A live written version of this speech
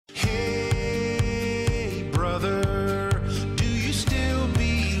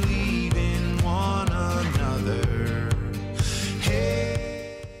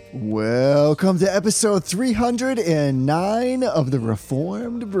Welcome to episode 309 of the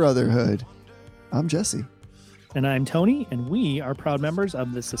Reformed Brotherhood. I'm Jesse. And I'm Tony, and we are proud members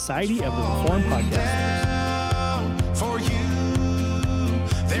of the Society of the Reformed Podcasters. For you,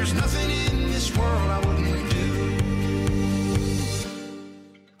 there's nothing in this world I wouldn't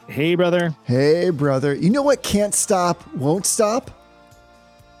do. Hey, brother. Hey, brother. You know what can't stop, won't stop?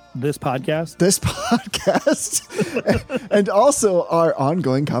 This podcast. This podcast. And also our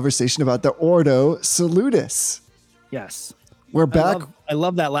ongoing conversation about the Ordo Salutis. Yes. We're back. I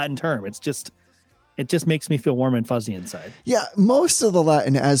love that Latin term. It just makes me feel warm and fuzzy inside. Yeah, most of the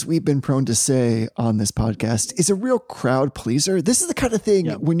Latin, as we've been prone to say on this podcast, is a real crowd pleaser. This is the kind of thing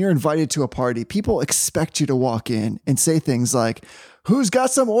when you're invited to a party, people expect you to walk in and say things like, "Who's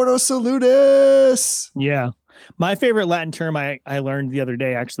got some Ordo Salutis?" Yeah. My favorite Latin term I learned the other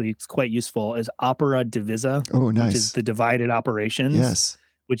day, actually, it's quite useful, is opera divisa. Oh, nice. Which is the divided operations. Yes.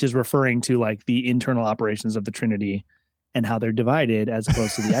 Which is referring to like the internal operations of the Trinity and how they're divided as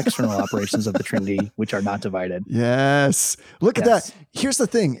opposed to the external operations of the Trinity, which are not divided. Yes. Look at that. Here's the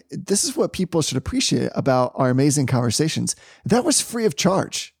thing. This is what people should appreciate about our amazing conversations. That was free of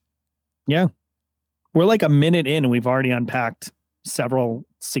charge. Yeah. We're like a minute in and we've already unpacked several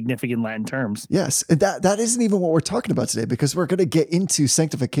significant Latin terms. Yes. And that isn't even what we're talking about today, because we're going to get into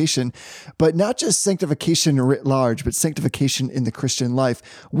sanctification, but not just sanctification writ large, but sanctification in the Christian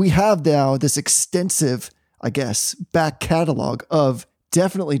life. We have now this extensive, I guess, back catalog of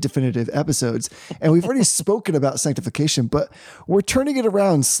definitely definitive episodes. And we've already spoken about sanctification, but we're turning it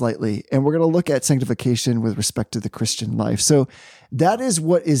around slightly. And we're going to look at sanctification with respect to the Christian life. So that is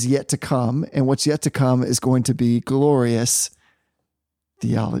what is yet to come. And what's yet to come is going to be glorious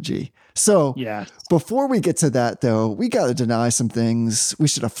theology. So before we get to that, though, we got to deny some things. We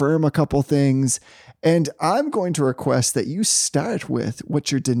should affirm a couple things. And I'm going to request that you start with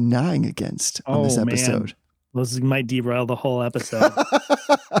what you're denying against on this episode. Man. This might derail the whole episode.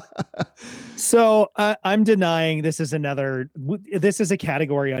 So I'm denying, this is a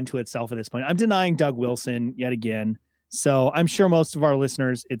category unto itself at this point. I'm denying Doug Wilson yet again. So I'm sure most of our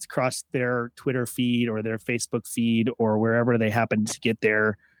listeners, it's crossed their Twitter feed or their Facebook feed or wherever they happen to get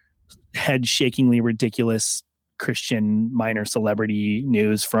their head shakingly ridiculous Christian minor celebrity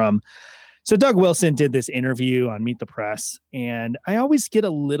news from. So Doug Wilson did this interview on Meet the Press, and I always get a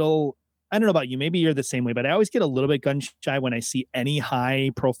little, I don't know about you, maybe you're the same way, but I always get a little bit gun shy when I see any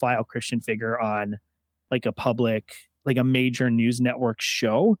high profile Christian figure on like a major news network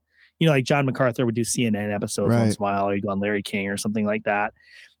show. You know, like John MacArthur would do CNN episodes once in a while, or he'd go on Larry King or something like that.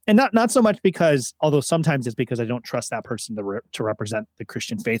 And not so much because, although sometimes it's because I don't trust that person to represent the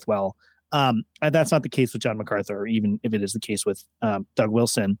Christian faith well. And that's not the case with John MacArthur, even if it is the case with Doug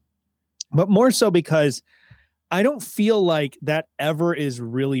Wilson. But more so because I don't feel like that ever is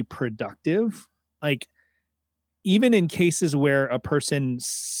really productive. Like, even in cases where a person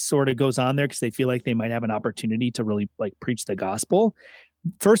sort of goes on there because they feel like they might have an opportunity to really like preach the gospel.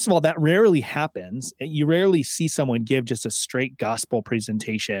 First of all, that rarely happens. You rarely see someone give just a straight gospel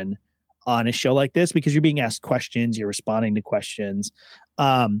presentation on a show like this because you're being asked questions, you're responding to questions.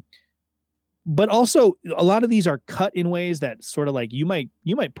 But also a lot of these are cut in ways that sort of like you might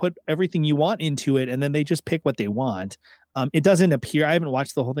put everything you want into it and then they just pick what they want. It doesn't appear, I haven't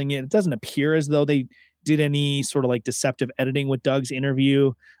watched the whole thing yet. It doesn't appear as though they did any sort of like deceptive editing with Doug's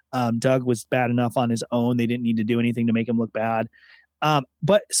interview. Doug was bad enough on his own. They didn't need to do anything to make him look bad.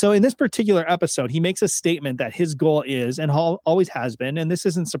 But so in this particular episode, he makes a statement that his goal is, and always has been, and this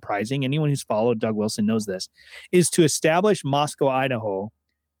isn't surprising, anyone who's followed Doug Wilson knows this, is to establish Moscow, Idaho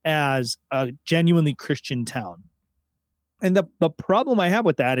as a genuinely Christian town. And the problem I have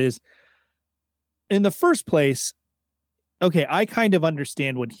with that is, in the first place, okay, I kind of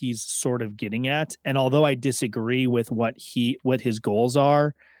understand what he's sort of getting at. And although I disagree with what his goals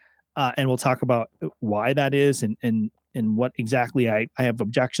are, and we'll talk about why that is and what exactly I have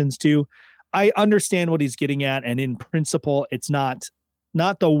objections to, I understand what he's getting at. And in principle, it's not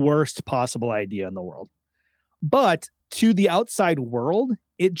the worst possible idea in the world. But to the outside world,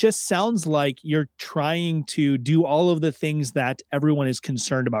 it just sounds like you're trying to do all of the things that everyone is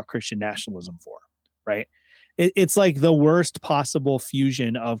concerned about Christian nationalism for, right? It's like the worst possible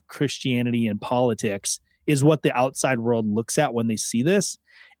fusion of Christianity and politics is what the outside world looks at when they see this.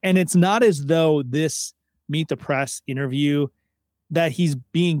 And it's not as though this Meet the Press interview that he's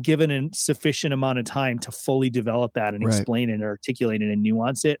being given a sufficient amount of time to fully develop that and explain it and articulate it and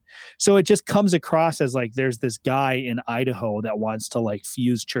nuance it. So it just comes across as like there's this guy in Idaho that wants to like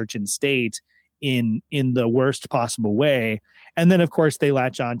fuse church and state in the worst possible way. And then of course they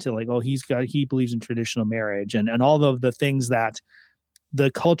latch on to like, oh, he believes in traditional marriage and all of the things that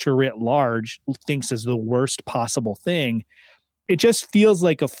the culture writ large thinks is the worst possible thing. It just feels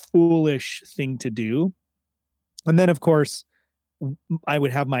like a foolish thing to do. And then, of course, I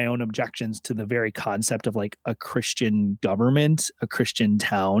would have my own objections to the very concept of like a Christian government, a Christian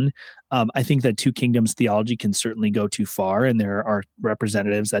town. I think that Two Kingdoms theology can certainly go too far, and there are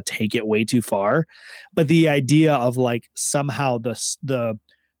representatives that take it way too far. But the idea of like somehow the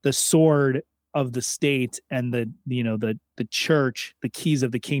sword of the state and the church, the keys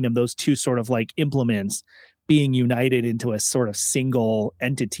of the kingdom, those two sort of like implements being united into a sort of single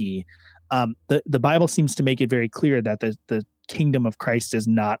entity. The Bible seems to make it very clear that the kingdom of Christ is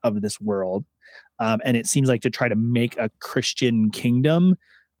not of this world. And it seems like to try to make a Christian kingdom,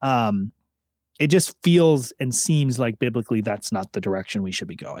 it just feels and seems like biblically that's not the direction we should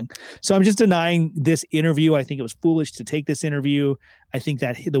be going. So I'm just denying this interview. I think it was foolish to take this interview. I think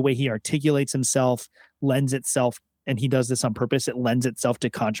that the way he articulates himself lends itself, and he does this on purpose, it lends itself to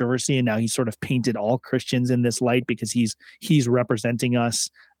controversy. And now he's sort of painted all Christians in this light because he's representing us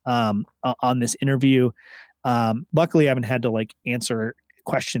on this interview. Luckily, I haven't had to like answer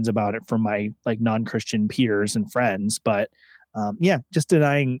questions about it from my like non-Christian peers and friends, but just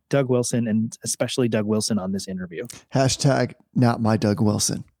denying Doug Wilson, and especially Doug Wilson on this interview. Hashtag not my Doug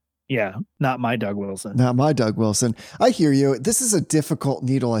Wilson. Yeah, not my Doug Wilson. Not my Doug Wilson. I hear you. This is a difficult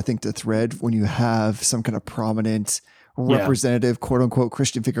needle, I think, to thread when you have some kind of prominent representative, quote unquote,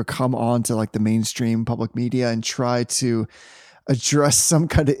 Christian figure come on to like the mainstream public media and try to address some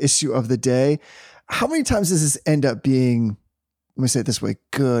kind of issue of the day. How many times does this end up being, let me say it this way,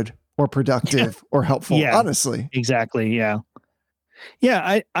 good or productive or helpful? Honestly. Exactly. Yeah.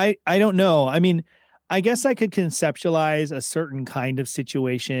 Yeah. I don't know. I mean, I guess I could conceptualize a certain kind of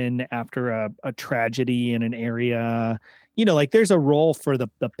situation after a tragedy in an area. You know, like there's a role for the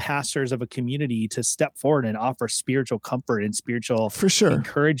pastors of a community to step forward and offer spiritual comfort and spiritual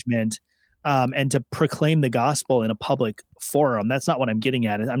encouragement, and to proclaim the gospel in a public forum. That's not what I'm getting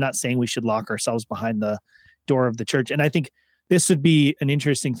at. I'm not saying we should lock ourselves behind the door of the church. And I think this would be an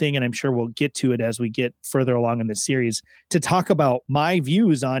interesting thing, and I'm sure we'll get to it as we get further along in this series, to talk about my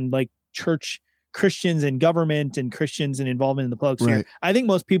views on like church Christians and government and Christians and involvement in the public sphere. I think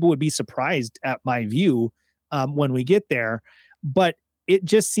most people would be surprised at my view when we get there, but it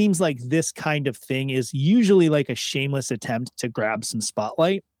just seems like this kind of thing is usually like a shameless attempt to grab some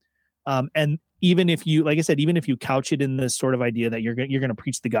spotlight. And even if you, like I said, even if you couch it in this sort of idea that you're going to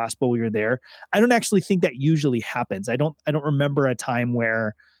preach the gospel while you're there, I don't actually think that usually happens. I don't remember a time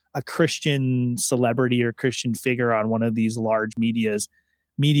where a Christian celebrity or Christian figure on one of these large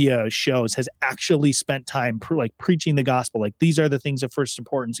media shows has actually spent time preaching the gospel. Like these are the things of first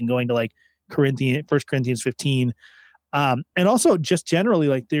importance, and going to like 1 Corinthians 15. And also just generally,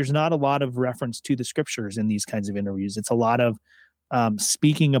 like there's not a lot of reference to the scriptures in these kinds of interviews. It's a lot of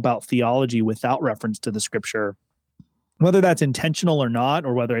speaking about theology without reference to the scripture, whether that's intentional or not,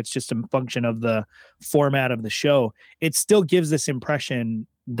 or whether it's just a function of the format of the show. It still gives this impression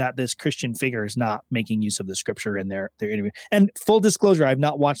that this Christian figure is not making use of the scripture in their interview. And full disclosure, I've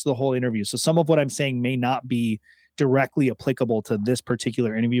not watched the whole interview, so some of what I'm saying may not be directly applicable to this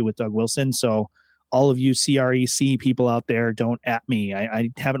particular interview with Doug Wilson. So all of you CREC people out there, don't at me. I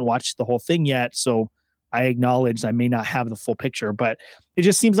haven't watched the whole thing yet, so I acknowledge I may not have the full picture, but it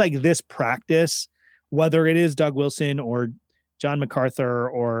just seems like this practice, whether it is Doug Wilson or John MacArthur,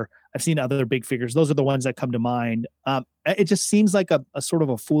 or I've seen other big figures, those are the ones that come to mind. It just seems like a sort of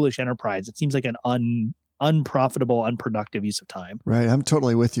a foolish enterprise. It seems like an unprofitable, unproductive use of time. Right. I'm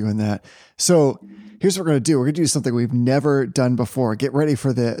totally with you in that. So here's what we're going to do. We're going to do something we've never done before. Get ready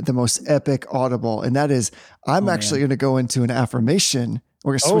for the most epic audible. And that is, I'm actually going to go into an affirmation.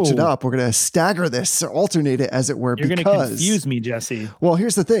 We're going to switch it up. We're going to stagger this, or alternate it, as it were. You're going to confuse me, Jesse. Well,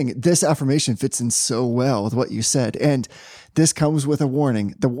 here's the thing. This affirmation fits in so well with what you said. And this comes with a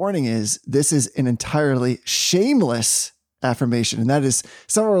warning. The warning is this is an entirely shameless affirmation. And that is,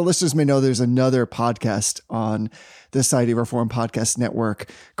 some of our listeners may know there's another podcast on the Society of Reformed Podcast Network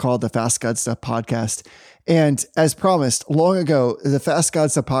called the Fast God Stuff Podcast. And as promised long ago, the Fast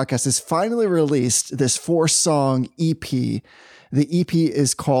God Stuff Podcast has finally released this 4-song EP. The EP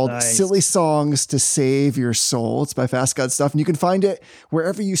is called Silly Songs to Save Your Soul. It's by Fast God Stuff, and you can find it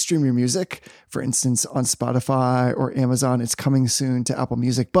wherever you stream your music. For instance, on Spotify or Amazon. It's coming soon to Apple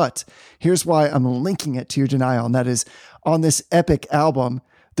Music. But here's why I'm linking it to your denial, and that is, on this epic album,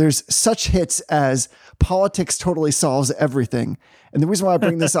 there's such hits as Politics Totally Solves Everything. And the reason why I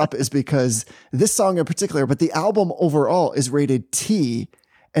bring this up is because this song in particular, but the album overall, is rated T,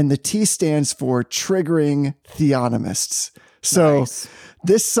 and the T stands for Triggering Theonomists. So Nice.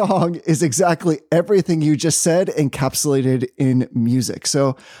 this song is exactly everything you just said encapsulated in music.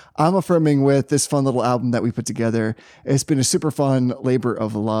 So I'm affirming with this fun little album that we put together. It's been a super fun labor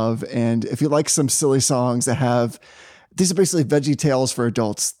of love. And if you like some silly songs that have, these are basically Veggie Tales for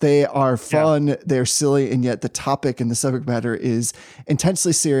adults. They are fun, they're silly, and yet the topic and the subject matter is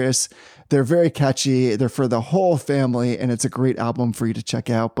intensely serious. They're very catchy. They're for the whole family, and it's a great album for you to check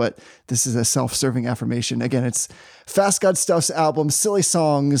out. But this is a self-serving affirmation. Again, it's Fast God Stuff's album, Silly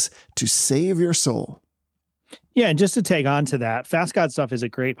Songs to Save Your Soul. Yeah, and just to tag on to that, Fast God Stuff is a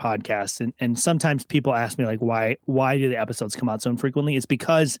great podcast. And sometimes people ask me, like, why do the episodes come out so infrequently? It's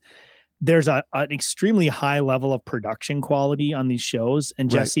because there's an extremely high level of production quality on these shows. And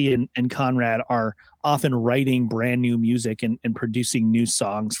Jesse and Conrad are often writing brand new music and producing new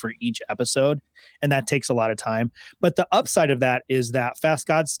songs for each episode. And that takes a lot of time. But the upside of that is that Fast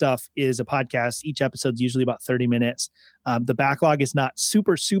God Stuff is a podcast. Each episode's usually about 30 minutes. The backlog is not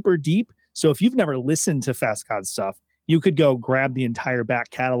super, super deep. So if you've never listened to Fast God Stuff, you could go grab the entire back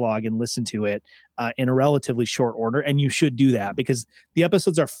catalog and listen to it in a relatively short order. And you should do that because the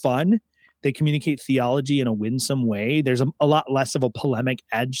episodes are fun. They communicate theology in a winsome way. There's a lot less of a polemic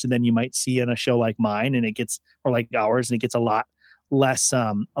edge than you might see in a show like mine, and it gets, or like ours, and it gets a lot less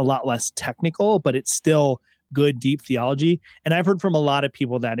technical, but it's still good, deep theology. And I've heard from a lot of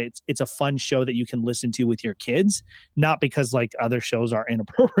people that it's a fun show that you can listen to with your kids, not because like other shows are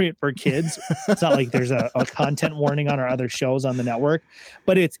inappropriate for kids. It's not like there's a content warning on our other shows on the network,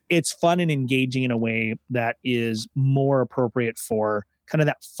 but it's fun and engaging in a way that is more appropriate for kind of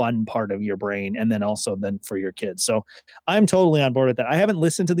that fun part of your brain, and then also then for your kids. So I'm totally on board with that. I haven't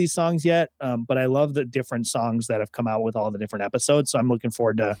listened to these songs yet, but I love the different songs that have come out with all the different episodes. So I'm looking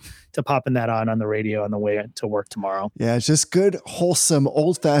forward to popping that on the radio on the way to work tomorrow. Yeah, it's just good, wholesome,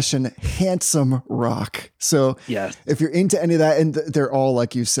 old-fashioned, handsome rock. So yes, if you're into any of that, and they're all,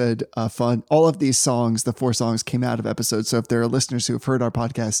 like you said, fun. All of these songs, the 4 songs, came out of episodes. So if there are listeners who have heard our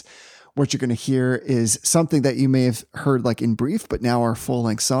podcast, what you're going to hear is something that you may have heard like in brief, but now are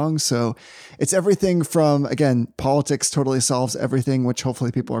full-length songs. So it's everything from, again, politics totally solves everything, which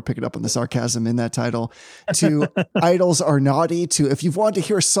hopefully people are picking up on the sarcasm in that title, to idols are naughty, to if you've wanted to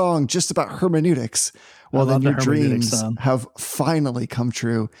hear a song just about hermeneutics, well, then your dreams have finally come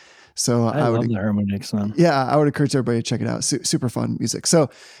true. So I love the hermeneutics song. Yeah, I would encourage everybody to check it out. Super fun music. So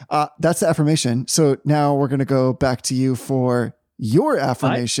that's the affirmation. So now we're going to go back to you for your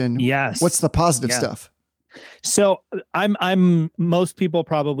affirmation. Yes. What's the positive stuff? So I'm most people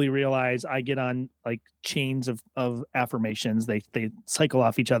probably realize I get on like chains of affirmations. They cycle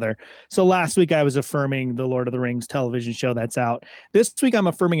off each other. So last week I was affirming the Lord of the Rings television show that's out. This week I'm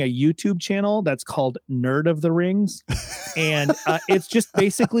affirming a YouTube channel that's called Nerd of the Rings. And it's just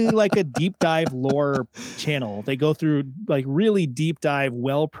basically like a deep dive lore channel. They go through like really deep dive,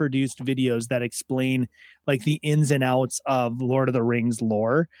 well-produced videos that explain like the ins and outs of Lord of the Rings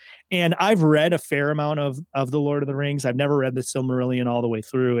lore. And I've read a fair amount of the Lord of the Rings. I've never read the Silmarillion all the way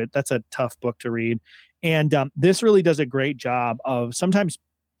through it. That's a tough book to read. And this really does a great job of sometimes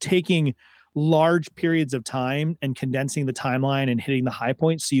taking large periods of time and condensing the timeline and hitting the high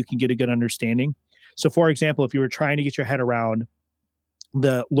points so you can get a good understanding. So for example, if you were trying to get your head around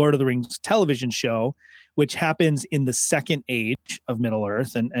the Lord of the Rings television show, which happens in the second age of Middle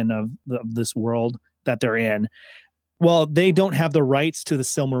Earth and of this world that they're in, well, they don't have the rights to the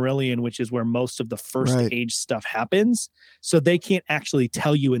Silmarillion, which is where most of the first age stuff happens. So they can't actually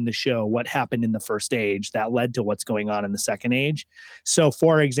tell you in the show what happened in the first age that led to what's going on in the second age. So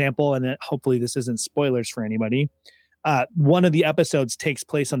for example, and hopefully this isn't spoilers for anybody, one of the episodes takes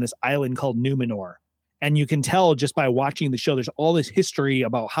place on this island called Numenor. And you can tell just by watching the show, there's all this history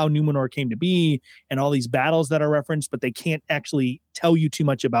about how Numenor came to be and all these battles that are referenced, but they can't actually tell you too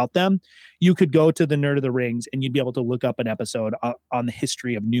much about them. You could go to the Nerd of the Rings and you'd be able to look up an episode on the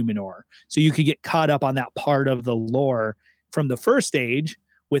history of Numenor. So you could get caught up on that part of the lore from the first age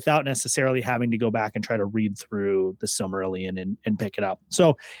without necessarily having to go back and try to read through the Silmarillion and pick it up.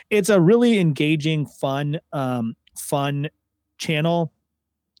 So it's a really engaging, fun channel.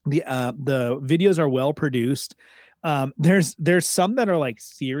 The videos are well produced. There's some that are like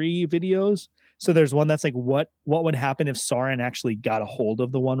theory videos. So there's one that's like what would happen if Sauron actually got a hold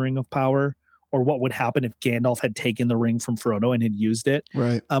of the One Ring of Power, or what would happen if Gandalf had taken the ring from Frodo and had used it.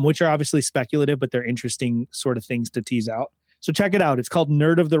 Right. Which are obviously speculative, but they're interesting sort of things to tease out. So check it out. It's called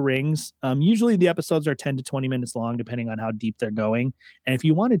Nerd of the Rings. Usually the episodes are 10 to 20 minutes long, depending on how deep they're going. And if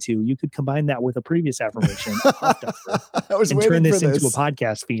you wanted to, you could combine that with a previous affirmation I was and waiting turn this for into a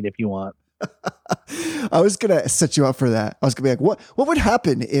podcast feed if you want. I was going to set you up for that. I was going to be like, what would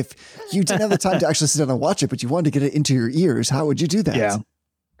happen if you didn't have the time to actually sit down and watch it, but you wanted to get it into your ears? How would you do that? Yeah.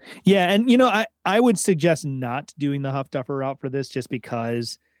 Yeah. And, you know, I would suggest not doing the Huff Duffer route for this just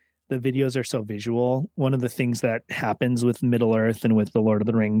because the videos are so visual. One of the things that happens with Middle Earth and with the Lord of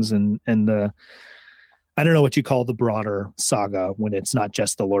the Rings and the, I don't know what you call the broader saga when it's not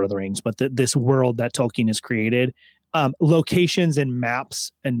just the Lord of the Rings, but this world that Tolkien has created. Locations and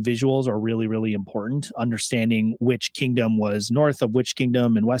maps and visuals are really, really important. Understanding which kingdom was north of which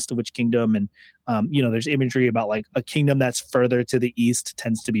kingdom and west of which kingdom. And, you know, there's imagery about like a kingdom that's further to the east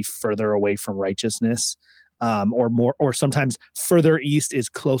tends to be further away from righteousness, or sometimes further east is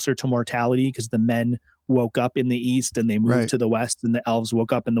closer to mortality because the men woke up in the east and they moved to the west, and the elves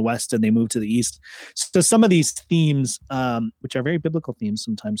woke up in the west and they moved to the east. So some of these themes, which are very biblical themes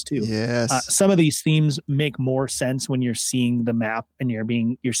sometimes too. Yes. Some of these themes make more sense when you're seeing the map and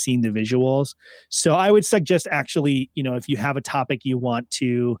you're seeing the visuals. So I would suggest actually, you know, if you have a topic you want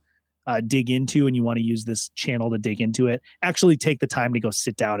to dig into and you want to use this channel to dig into it, actually take the time to go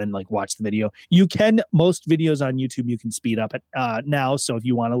sit down and like watch the video. You can, most videos on YouTube, you can speed up it now. So if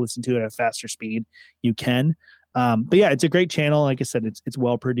you want to listen to it at a faster speed, you can. But yeah, it's a great channel. Like I said, it's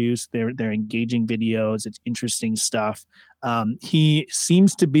well produced. They're engaging videos. It's interesting stuff. He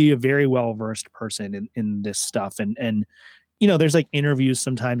seems to be a very well-versed person in this stuff. And, you know, there's like interviews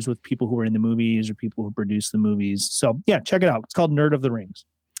sometimes with people who are in the movies or people who produce the movies. So yeah, check it out. It's called Nerd of the Rings.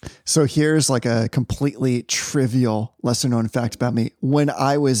 So here's like a completely trivial, lesser known fact about me. When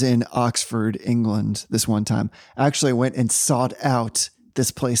I was in Oxford, England, this one time, I actually went and sought out this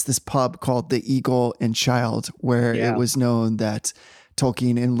place, this pub called the Eagle and Child, where it was known that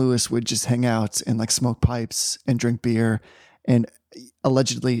Tolkien and Lewis would just hang out and like smoke pipes and drink beer and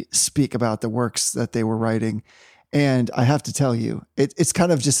allegedly speak about the works that they were writing. And I have to tell you, it's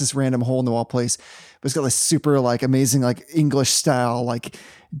kind of just this random hole in the wall place, but it's got like super like amazing, like English style, like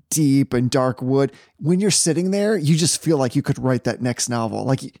deep and dark wood. When you're sitting there, you just feel like you could write that next novel.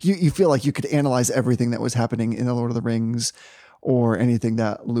 Like you feel like you could analyze everything that was happening in the Lord of the Rings or anything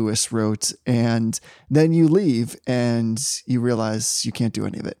that Lewis wrote. And then you leave and you realize you can't do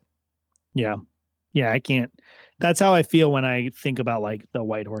any of it. Yeah. Yeah. I can't. That's how I feel when I think about like the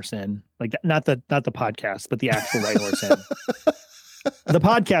White Horse Inn, like not the podcast, but the actual White Horse Inn. The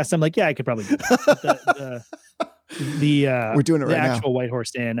podcast, I'm like, yeah, I could probably do that. We're doing it right now. The actual White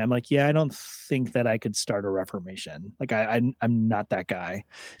Horse Inn, I'm like, yeah, I don't think that I could start a reformation. Like I'm not that guy.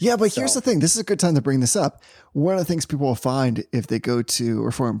 Yeah, but here's the thing. This is a good time to bring this up. One of the things people will find if they go to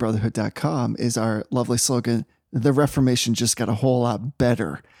reformedbrotherhood.com is our lovely slogan, the Reformation just got a whole lot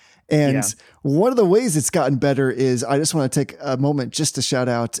better. And one of the ways it's gotten better is I just want to take a moment just to shout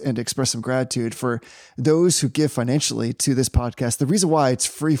out and express some gratitude for those who give financially to this podcast. The reason why it's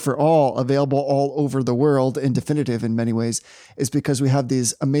free for all, available all over the world and definitive in many ways is because we have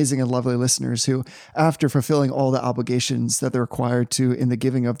these amazing and lovely listeners who, after fulfilling all the obligations that they're required to in the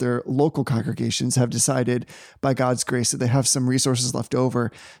giving of their local congregations, have decided by God's grace that they have some resources left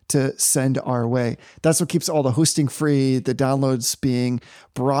over to send our way. That's what keeps all the hosting free, the downloads being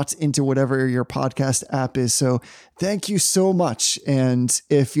brought into whatever your podcast app is. So thank you so much. And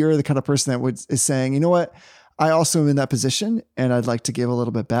if you're the kind of person that is saying, you know what, I also am in that position and I'd like to give a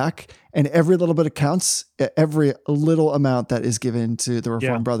little bit back, and every little bit counts, every little amount that is given to the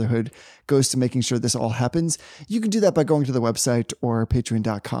Reformed Brotherhood goes to making sure this all happens. You can do that by going to the website or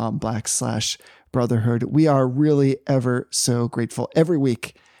patreon.com/brotherhood. We are really ever so grateful. Every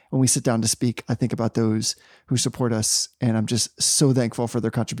week when we sit down to speak, I think about those who support us, and I'm just so thankful for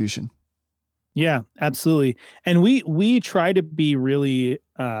their contribution. Yeah, absolutely. And we try to be really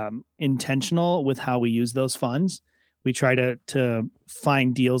intentional with how we use those funds. We try to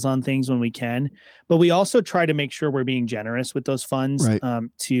find deals on things when we can, but we also try to make sure we're being generous with those funds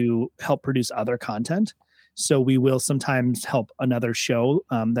to help produce other content. So we will sometimes help another show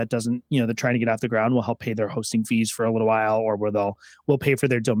that doesn't, they're trying to get off the ground. We'll help pay their hosting fees for a little while, or we'll pay for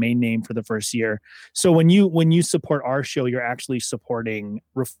their domain name for the first year. So when you support our show, you're actually supporting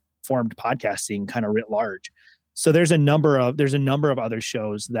Reformed podcasting kind of writ large. So there's a number of other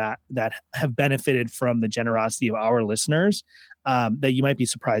shows that have benefited from the generosity of our listeners that you might be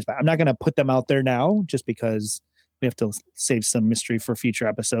surprised by. I'm not going to put them out there now just because we have to save some mystery for future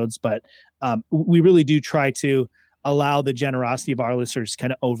episodes, but we really do try to allow the generosity of our listeners to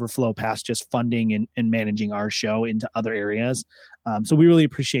kind of overflow past just funding and managing our show into other areas. So we really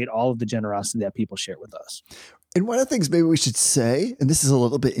appreciate all of the generosity that people share with us. And one of the things maybe we should say, and this is a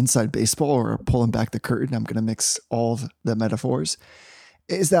little bit inside baseball or pulling back the curtain, I'm going to mix all of the metaphors,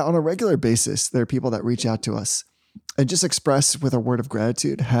 is that on a regular basis, there are people that reach out to us and just express with a word of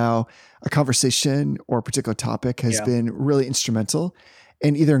gratitude how a conversation or a particular topic has been really instrumental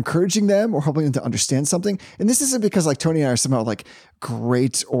in either encouraging them or helping them to understand something. And this isn't because like Tony and I are somehow like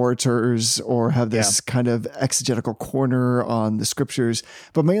great orators or have this kind of exegetical corner on the scriptures,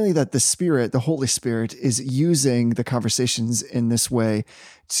 but mainly that the Spirit, the Holy Spirit, is using the conversations in this way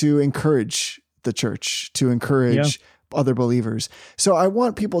to encourage the church, to encourage other believers. So I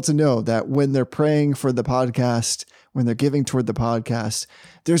want people to know that when they're praying for the podcast, when they're giving toward the podcast,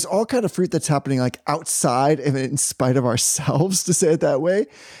 there's all kind of fruit that's happening like outside of it, in spite of ourselves, to say it that way.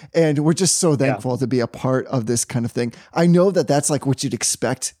 And we're just so thankful to be a part of this kind of thing. I know that that's like what you'd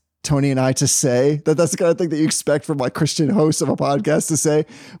expect Tony and I to say, that's the kind of thing that you expect from like Christian hosts of a podcast to say.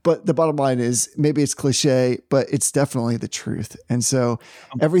 But the bottom line is, maybe it's cliche, but it's definitely the truth. And so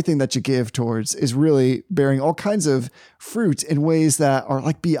everything that you give towards is really bearing all kinds of fruit in ways that are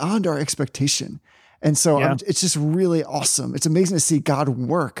like beyond our expectation. And so it's just really awesome. It's amazing to see God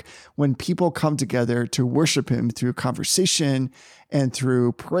work when people come together to worship him through conversation and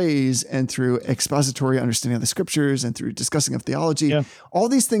through praise and through expository understanding of the scriptures and through discussing of theology. Yeah. All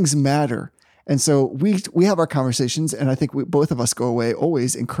these things matter. And so we have our conversations, and I think both of us go away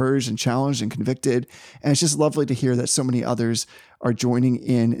always encouraged and challenged and convicted. And it's just lovely to hear that so many others are joining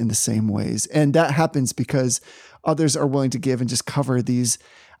in the same ways. And that happens because others are willing to give and just cover these,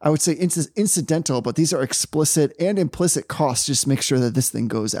 I would say incidental, but these are explicit and implicit costs. Just make sure that this thing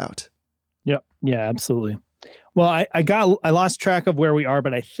goes out. Yep. Yeah, absolutely. Well, I lost track of where we are,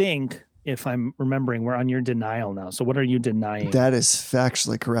 but I think if I'm remembering, we're on your denial now. So what are you denying? That is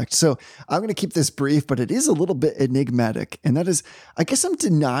factually correct. So I'm going to keep this brief, but it is a little bit enigmatic. And that is, I guess I'm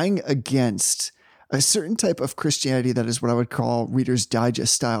denying against a certain type of Christianity that is what I would call Reader's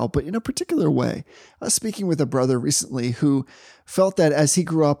Digest style, but in a particular way. I was speaking with a brother recently who felt that as he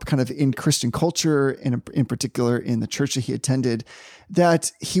grew up kind of in Christian culture, and in particular in the church that he attended,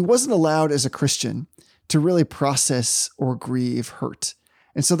 that he wasn't allowed as a Christian to really process or grieve hurt.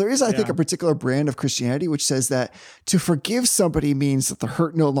 And so there is, I think, a particular brand of Christianity which says that to forgive somebody means that the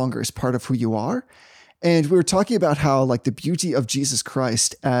hurt no longer is part of who you are. And we were talking about how like the beauty of Jesus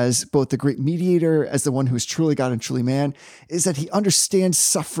Christ as both the great mediator, as the one who is truly God and truly man, is that he understands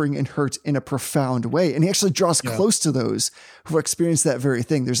suffering and hurt in a profound way. And he actually draws close to those who experience that very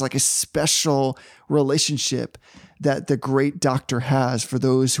thing. There's like a special relationship that the great doctor has for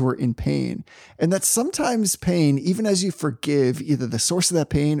those who are in pain. And that sometimes pain, even as you forgive either the source of that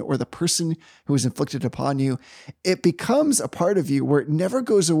pain or the person who is inflicted upon you, it becomes a part of you where it never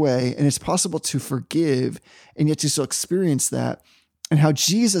goes away, and it's possible to forgive and yet to still experience that. And how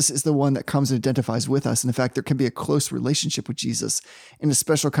Jesus is the one that comes and identifies with us. And in fact, there can be a close relationship with Jesus in a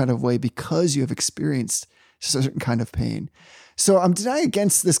special kind of way because you have experienced a certain kind of pain. So I'm denying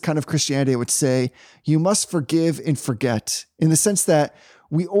against this kind of Christianity. I would say you must forgive and forget, in the sense that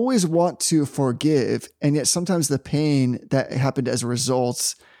we always want to forgive, and yet sometimes the pain that happened as a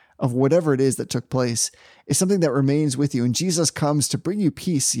result of whatever it is that took place is something that remains with you. And Jesus comes to bring you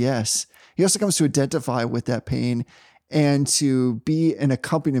peace, yes. He also comes to identify with that pain and to be an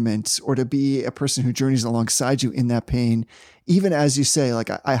accompaniment, or to be a person who journeys alongside you in that pain. Even as you say, like,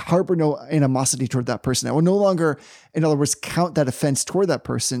 I harbor no animosity toward that person. I will no longer, in other words, count that offense toward that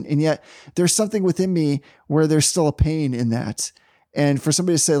person. And yet there's something within me where there's still a pain in that. And for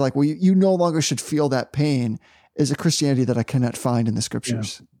somebody to say like, well, you no longer should feel that pain, is a Christianity that I cannot find in the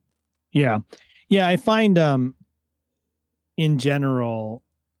scriptures. Yeah. I find, in general,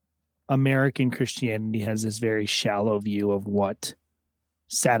 American Christianity has this very shallow view of what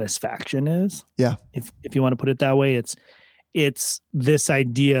satisfaction is. Yeah. If you want to put it that way, it's this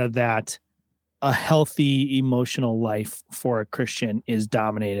idea that a healthy emotional life for a Christian is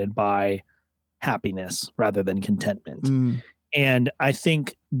dominated by happiness rather than contentment. And I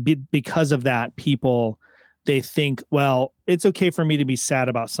think because of that, people, they think, well, it's okay for me to be sad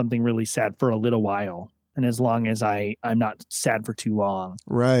about something really sad for a little while. And as long as I'm not sad for too long,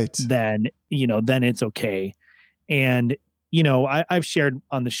 right, then it's okay. And, I've shared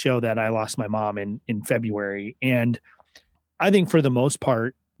on the show that I lost my mom in February. And I think for the most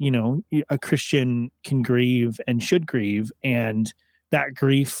part, a Christian can grieve and should grieve. And that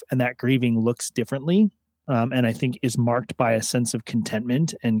grief and that grieving looks differently. And I think is marked by a sense of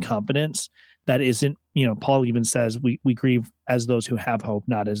contentment and confidence that isn't, Paul even says we grieve as those who have hope,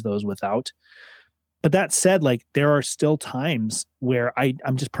 not as those without. But that said, like, there are still times where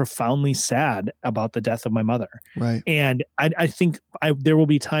I'm just profoundly sad about the death of my mother. Right. And I think there will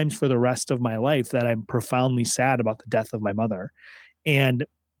be times for the rest of my life that I'm profoundly sad about the death of my mother. And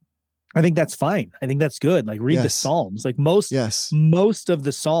I think that's fine. I think that's good. Like, read the Psalms. Like most of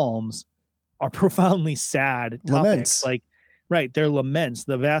the Psalms profoundly sad topics. Laments. Like, right, they're laments.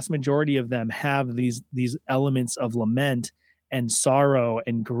 The vast majority of them have these elements of lament and sorrow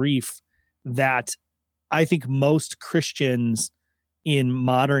and grief that I think most Christians in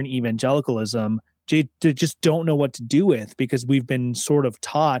modern evangelicalism just don't know what to do with, because we've been sort of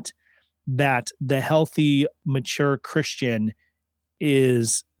taught that the healthy, mature Christian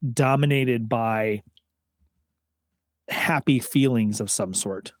is dominated by happy feelings of some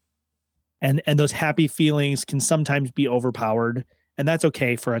sort. And those happy feelings can sometimes be overpowered, and that's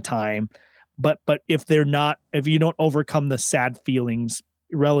okay for a time. But if you don't overcome the sad feelings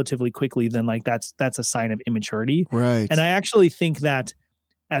relatively quickly, then like that's a sign of immaturity. Right. And I actually think that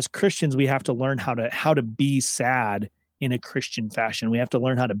as Christians, we have to learn how to be sad in a Christian fashion. We have to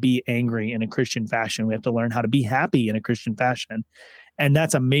learn how to be angry in a Christian fashion. We have to learn how to be happy in a Christian fashion. And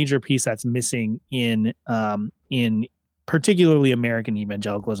that's a major piece that's missing in particularly American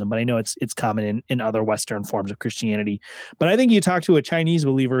evangelicalism, but I know it's common in other Western forms of Christianity. But I think you talk to a Chinese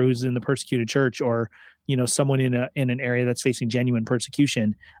believer who's in the persecuted church, or someone in an area that's facing genuine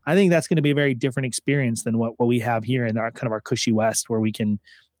persecution, I think that's going to be a very different experience than what we have here in our kind of our cushy West, where we can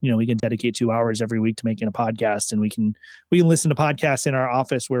dedicate 2 hours every week to making a podcast, and we can listen to podcasts in our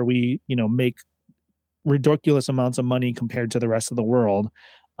office where we make ridiculous amounts of money compared to the rest of the world.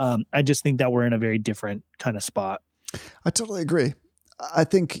 I just think that we're in a very different kind of spot. I totally agree. I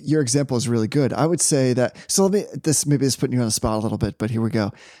think your example is really good. I would say that, so maybe this is putting you on the spot a little bit, but here we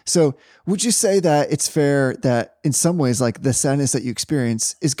go. So would you say that it's fair that in some ways, like the sadness that you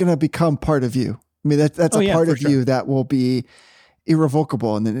experience is going to become part of you? I mean, that's a part of you that will be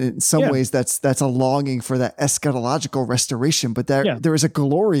irrevocable. And then in some ways that's a longing for that eschatological restoration, but there is a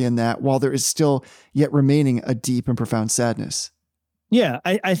glory in that, while there is still yet remaining a deep and profound sadness. Yeah.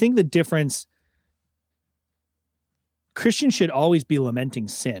 I think the difference, Christians should always be lamenting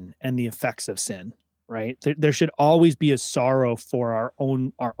sin and the effects of sin, right? There should always be a sorrow for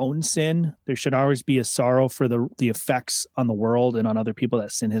our own sin. There should always be a sorrow for the effects on the world and on other people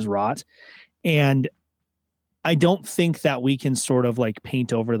that sin has wrought. And I don't think that we can sort of like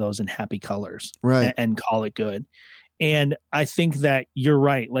paint over those in happy colors, right, and call it good. And I think that you're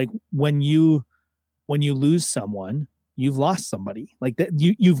right. Like when you lose someone, you've lost somebody. Like that,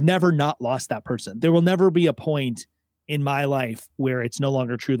 you've never not lost that person. There will never be a point in my life where it's no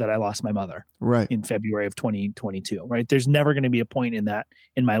longer true that I lost my mother in February of 2022, right? There's never going to be a point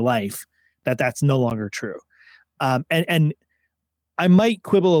in my life that's no longer true. And I might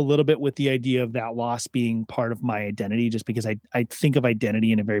quibble a little bit with the idea of that loss being part of my identity, just because I think of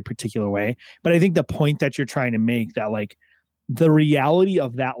identity in a very particular way. But I think the point that you're trying to make, that like the reality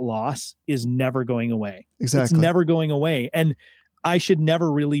of that loss is never going away. Exactly. It's never going away. And I should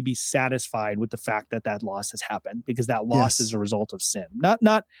never really be satisfied with the fact that loss has happened, because that loss is a result of sin.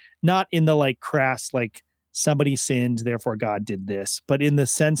 Not in the like crass, like somebody sinned, therefore God did this, but in the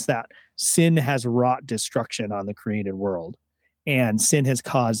sense that sin has wrought destruction on the created world, and sin has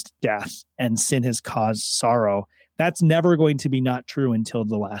caused death, and sin has caused sorrow. That's never going to be not true until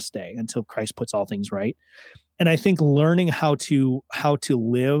the last day, until Christ puts all things right. And I think learning how to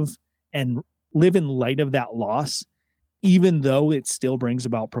live and live in light of that loss, even though it still brings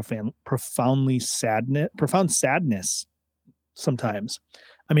about profound sadness sometimes.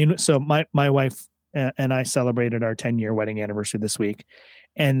 I mean, so my wife and I celebrated our 10-year wedding anniversary this week,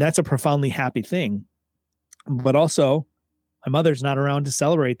 and that's a profoundly happy thing. But also, my mother's not around to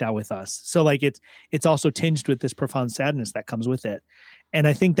celebrate that with us. So like it's also tinged with this profound sadness that comes with it. And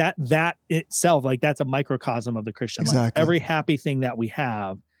I think that itself, like that's a microcosm of the Christian life. Every happy thing that we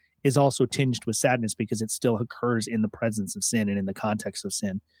have is also tinged with sadness, because it still occurs in the presence of sin and in the context of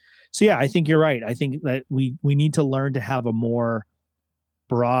sin. So yeah, I think you're right. I think that we need to learn to have a more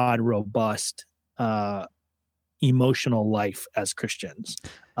broad, robust, emotional life as Christians.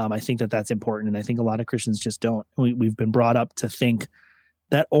 I think that's important. And I think a lot of Christians just don't. We've been brought up to think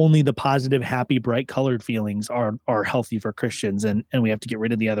that only the positive, happy, bright colored feelings are healthy for Christians. And we have to get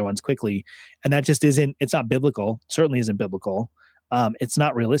rid of the other ones quickly. And that just it's not biblical. Certainly isn't biblical. It's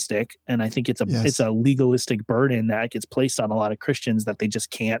not realistic. And I think it's a legalistic burden that gets placed on a lot of Christians that they just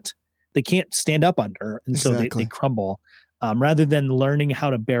can't stand up under. And so they crumble. Rather than learning how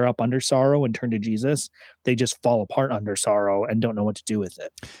to bear up under sorrow and turn to Jesus, they just fall apart under sorrow and don't know what to do with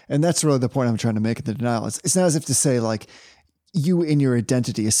it. And that's really the point I'm trying to make in the denial. It's not as if to say like you in your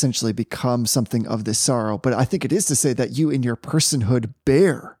identity essentially become something of this sorrow, but I think it is to say that you in your personhood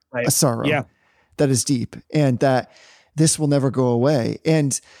bear a sorrow that is deep, and that this will never go away.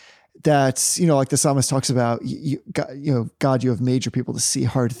 And that, like the psalmist talks about, God, you have made your people to see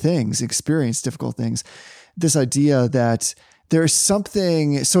hard things, experience difficult things. This idea that there's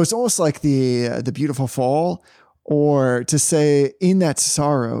something, so it's almost like the beautiful fall, or to say in that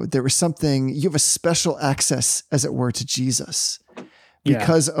sorrow, there was something, you have a special access, as it were, to Jesus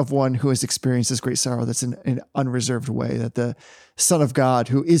because of one who has experienced this great sorrow that's in an unreserved way, that the Son of God,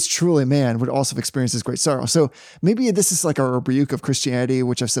 who is truly man, would also have experienced this great sorrow. So maybe this is like a rebuke of Christianity,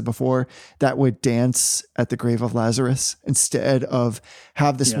 which I've said before, that would dance at the grave of Lazarus instead of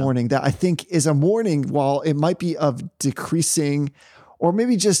have this mourning that I think is a mourning, while it might be of decreasing or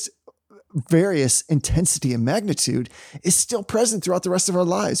maybe just various intensity and magnitude, is still present throughout the rest of our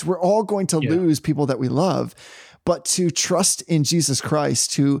lives. We're all going to lose people that we love, but to trust in Jesus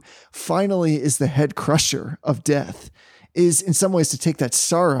Christ, who finally is the head crusher of death, is in some ways to take that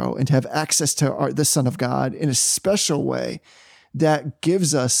sorrow and to have access to the Son of God in a special way that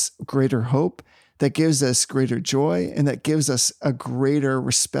gives us greater hope, that gives us greater joy, and that gives us a greater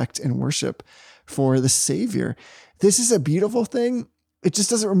respect and worship for the Savior. This is a beautiful thing. It just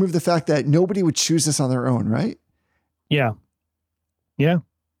doesn't remove the fact that nobody would choose this on their own, right? Yeah. Yeah.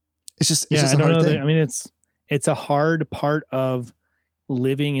 It's just I a don't hard know. thing. I mean, it's a hard part of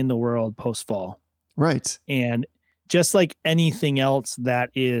living in the world post-fall. Right. And just like anything else that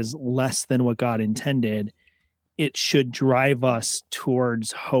is less than what God intended, it should drive us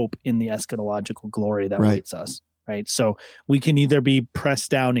towards hope in the eschatological glory that awaits us. Right. So we can either be pressed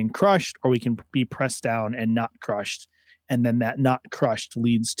down and crushed, or we can be pressed down and not crushed. And then that not crushed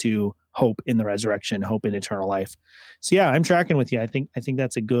leads to hope in the resurrection, hope in eternal life. So yeah, I'm tracking with you. I think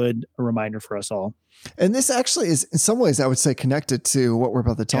that's a good reminder for us all. And this actually is in some ways, I would say, connected to what we're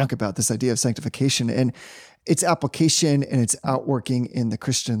about to talk about, this idea of sanctification and its application and its outworking in the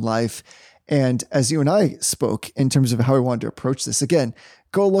Christian life. And as you and I spoke in terms of how we wanted to approach this, again,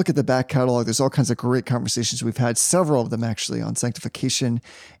 go look at the back catalog. There's all kinds of great conversations. We've had several of them actually on sanctification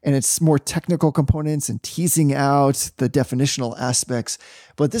and its more technical components and teasing out the definitional aspects.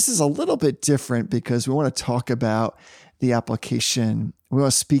 But this is a little bit different because we want to talk about the application. We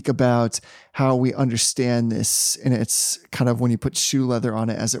want to speak about how we understand this, and it's kind of when you put shoe leather on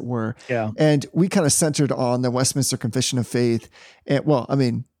it, as it were. Yeah. And we kind of centered on the Westminster Confession of Faith. And well, I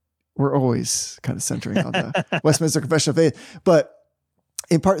mean, we're always kind of centering on the Westminster Confession of Faith, but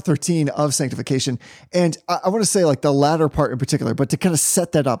in part 13 of sanctification. And I want to say like the latter part in particular, but to kind of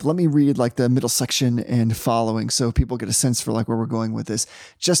set that up, let me read like the middle section and following so people get a sense for like where we're going with this,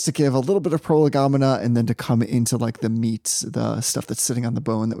 just to give a little bit of prolegomena and then to come into like the meat, the stuff that's sitting on the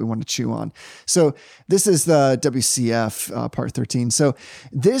bone that we want to chew on. So this is the WCF part 13. So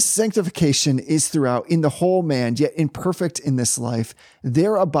this sanctification is throughout in the whole man, yet imperfect in this life,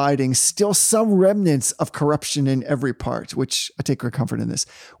 there abiding still some remnants of corruption in every part, which I take great comfort in this.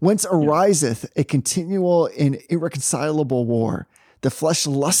 Whence ariseth a continual and irreconcilable war, the flesh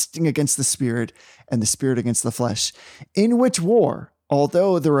lusting against the spirit and the spirit against the flesh, in which war,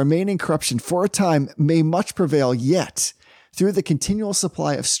 although the remaining corruption for a time may much prevail, yet through the continual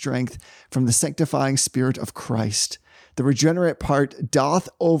supply of strength from the sanctifying spirit of Christ, the regenerate part doth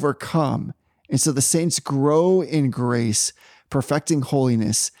overcome. And so the saints grow in grace, perfecting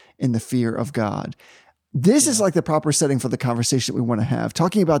holiness in the fear of God. This is like the proper setting for the conversation we want to have,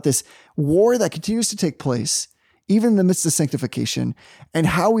 talking about this war that continues to take place, even in the midst of sanctification, and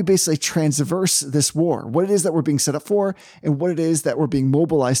how we basically transverse this war, what it is that we're being set up for, and what it is that we're being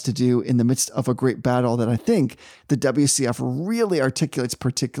mobilized to do in the midst of a great battle that I think the WCF really articulates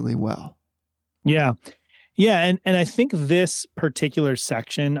particularly well. Yeah. Yeah. And I think this particular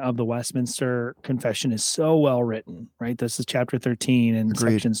section of the Westminster Confession is so well written, right? This is chapter 13 and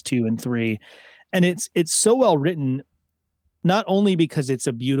Agreed. sections 2 and 3. And it's so well written, not only because it's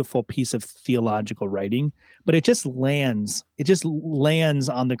a beautiful piece of theological writing, but it just lands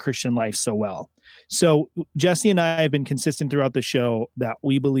on the Christian life so well. So Jesse and I have been consistent throughout the show that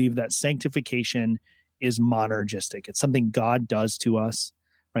we believe that sanctification is monergistic. It's something God does to us,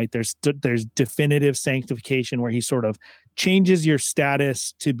 right? There's definitive sanctification where he sort of changes your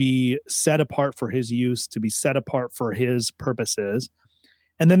status to be set apart for his use, to be set apart for his purposes.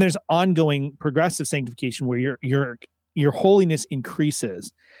 And then there's ongoing progressive sanctification where your holiness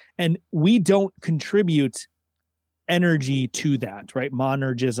increases, and we don't contribute energy to that, right?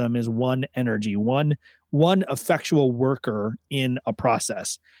 Monergism is one energy, one effectual worker in a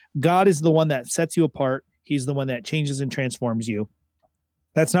process. God is the one that sets you apart. He's the one that changes and transforms you.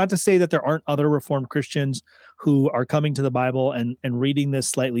 That's not to say that there aren't other Reformed Christians who are coming to the Bible and reading this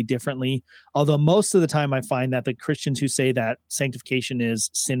slightly differently. Although most of the time I find that the Christians who say that sanctification is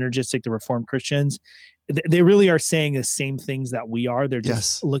synergistic to Reformed Christians, they really are saying the same things that we are. They're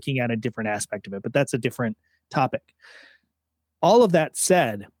just looking at a different aspect of it, but that's a different topic. All of that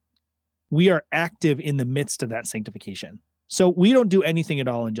said, we are active in the midst of that sanctification. So we don't do anything at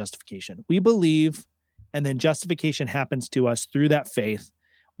all in justification. We believe, and then justification happens to us through that faith.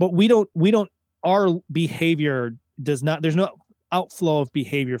 But our behavior does not, there's no outflow of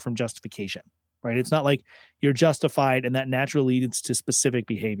behavior from justification, right? It's not like you're justified and that naturally leads to specific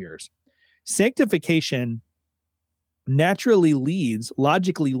behaviors. Sanctification logically leads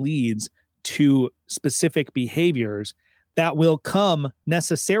to specific behaviors that will come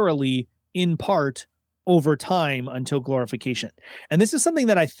necessarily in part over time until glorification. And this is something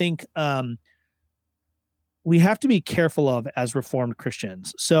that I think we have to be careful of as Reformed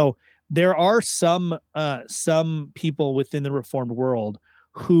Christians. So there are some people within the Reformed world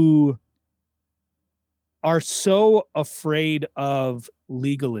who are so afraid of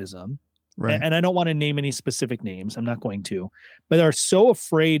legalism. Right. And I don't want to name any specific names. I'm not going to, but are so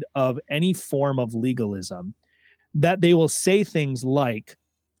afraid of any form of legalism that they will say things like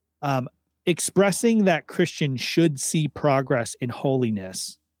expressing that Christians should see progress in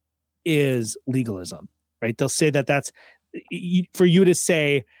holiness is legalism, right? They'll say that that's for you to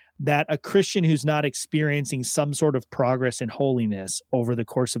say that a Christian who's not experiencing some sort of progress in holiness over the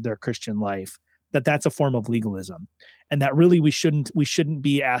course of their Christian life, that's a form of legalism. And that really we shouldn't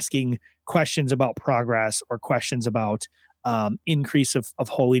be asking questions about progress or questions about increase of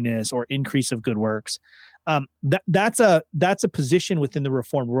holiness or increase of good works. That's a position within the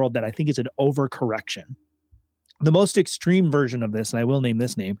Reformed world that I think is an overcorrection. The most extreme version of this, and I will name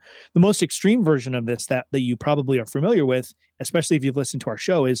this name, the most extreme version of this that you probably are familiar with, especially if you've listened to our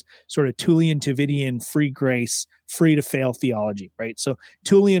show, is sort of Tullian Tavidian free grace, free to fail theology, right? So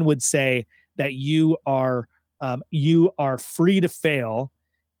Tullian would say that you are free to fail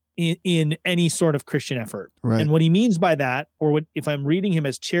in any sort of Christian effort. Right. And what he means by that, or what, if I'm reading him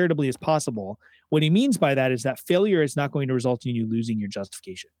as charitably as possible, what he means by that is that failure is not going to result in you losing your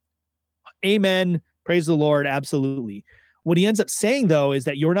justification. Amen. Praise the Lord. Absolutely. What he ends up saying, though, is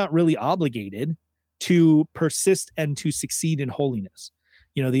that you're not really obligated to persist and to succeed in holiness.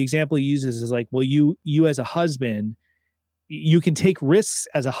 You know, the example he uses is like, well, you as a husband, you can take risks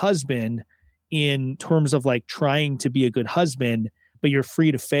as a husband in terms of like trying to be a good husband, but you're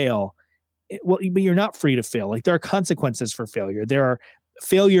free to fail. Well, but you're not free to fail. Like there are consequences for failure.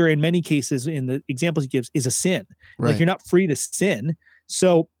 Failure in many cases in the examples he gives is a sin. Right. Like you're not free to sin.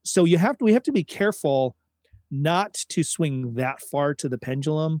 So we have to be careful not to swing that far to the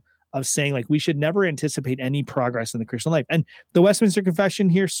pendulum of saying like we should never anticipate any progress in the Christian life. And the Westminster Confession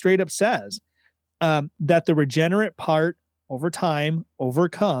here straight up says that the regenerate part over time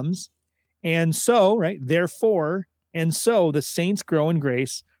overcomes, and so right therefore, and so the saints grow in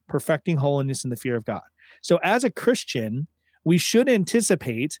grace, perfecting holiness in the fear of God. So as a Christian, we should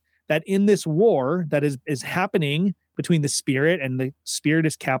anticipate that in this war that is happening between the Spirit, and the Spirit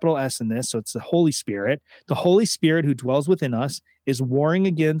is capital S in this, so it's the Holy Spirit who dwells within us is warring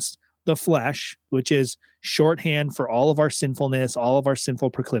against the flesh, which is shorthand for all of our sinfulness, all of our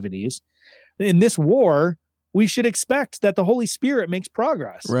sinful proclivities. In this war, we should expect that the Holy Spirit makes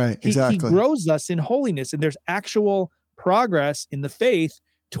progress. Right, exactly. He grows us in holiness, and there's actual progress in the faith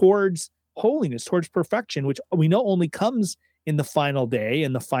towards holiness, towards perfection, which we know only comes in the final day,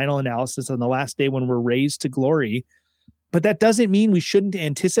 in the final analysis on the last day when we're raised to glory. But that doesn't mean we shouldn't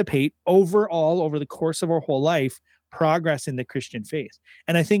anticipate overall, over the course of our whole life, progress in the Christian faith.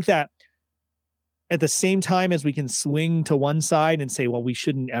 And I think that at the same time as we can swing to one side and say, well, we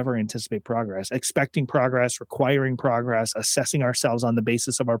shouldn't ever anticipate progress, expecting progress, requiring progress, assessing ourselves on the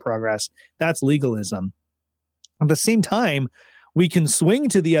basis of our progress, that's legalism. At the same time, we can swing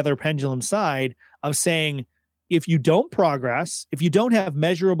to the other pendulum side of saying, if you don't progress, if you don't have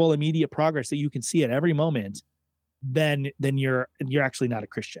measurable immediate progress that you can see at every moment, then you're actually not a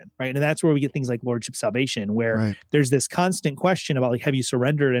Christian, right? And that's where we get things like lordship salvation, where there's this constant question about like, have you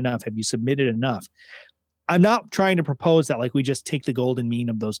surrendered enough? Have you submitted enough? I'm not trying to propose that like we just take the golden mean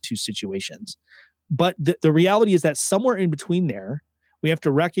of those two situations, but the reality is that somewhere in between there, we have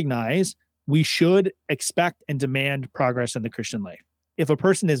to recognize we should expect and demand progress in the Christian life. If a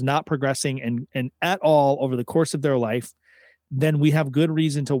person is not progressing and at all over the course of their life, then we have good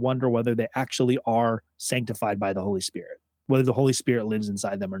reason to wonder whether they actually are sanctified by the Holy Spirit, whether the Holy Spirit lives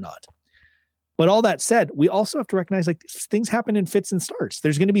inside them or not. But all that said, we also have to recognize like things happen in fits and starts.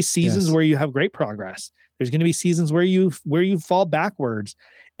 There's going to be seasons where you have great progress. There's going to be seasons where you fall backwards.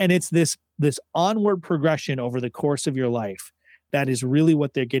 And it's this onward progression over the course of your life that is really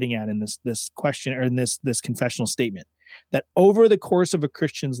what they're getting at in this question, or in this confessional statement, that over the course of a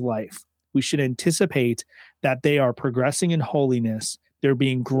Christian's life, we should anticipate that they are progressing in holiness they're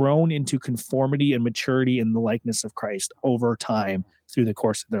being grown into conformity and maturity in the likeness of Christ over time through the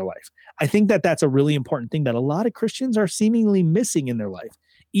course of their life. I think that that's a really important thing that a lot of Christians are seemingly missing in their life.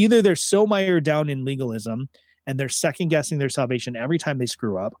 Either they're so mired down in legalism and they're second guessing their salvation every time they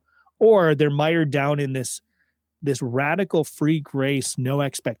screw up, or they're mired down in this radical free grace, no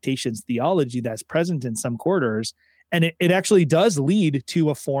expectations theology that's present in some quarters. And it actually does lead to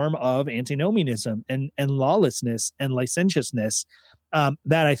a form of antinomianism and lawlessness and licentiousness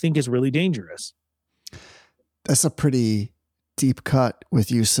that I think is really dangerous. That's a pretty deep cut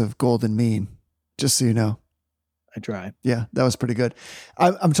with use of golden mean, just so you know. I try. Yeah, that was pretty good.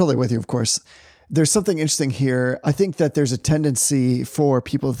 I'm totally with you, of course. There's something interesting here. I think that there's a tendency for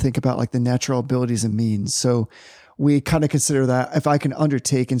people to think about like the natural abilities and means. So we kind of consider that if I can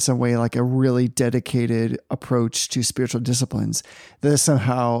undertake in some way like a really dedicated approach to spiritual disciplines, that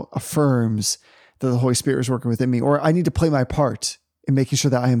somehow affirms that the Holy Spirit is working within me, or I need to play my part in making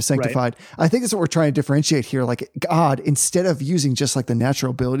sure that I am sanctified. Right. I think that's what we're trying to differentiate here. Like God, instead of using just like the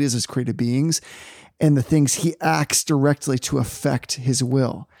natural abilities as created beings and the things, he acts directly to affect his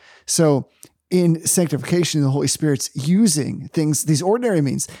will. So in sanctification, the Holy Spirit's using things, these ordinary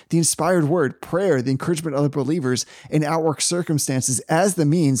means, the inspired word, prayer, the encouragement of other believers, and outwork circumstances as the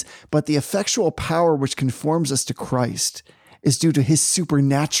means, but the effectual power which conforms us to Christ is due to his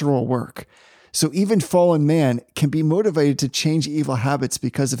supernatural work. So even fallen man can be motivated to change evil habits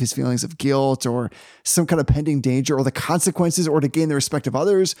because of his feelings of guilt or some kind of pending danger or the consequences, or to gain the respect of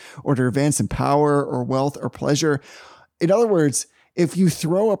others, or to advance in power or wealth or pleasure. In other words, if you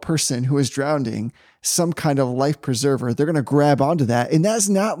throw a person who is drowning some kind of life preserver, they're going to grab onto that. And that's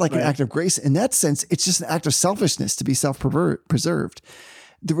not like an act of grace. In that sense, it's just an act of selfishness to be self-preserved.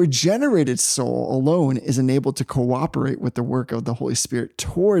 The regenerated soul alone is enabled to cooperate with the work of the Holy Spirit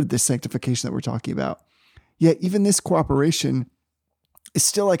toward the sanctification that we're talking about. Yet even this cooperation is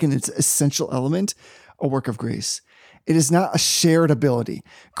still like in its essential element, a work of grace. It is not a shared ability.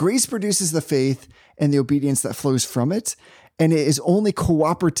 Grace produces the faith and the obedience that flows from it. And it is only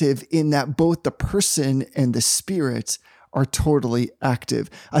cooperative in that both the person and the Spirit are totally active.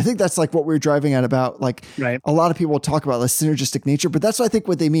 I think that's like what we're driving at about like a lot of people talk about the synergistic nature, but that's what I think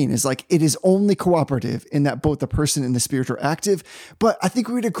what they mean is like, it is only cooperative in that both the person and the Spirit are active. But I think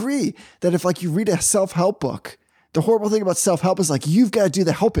we would agree that if like you read a self-help book, the horrible thing about self-help is like, you've got to do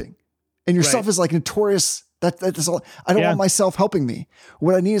the helping and yourself is like notorious. That's all. I don't want myself helping me.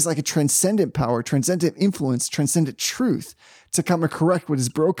 What I need is like a transcendent power, transcendent influence, transcendent truth to come and correct what is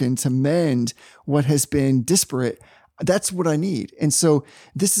broken, to mend what has been disparate. That's what I need. And so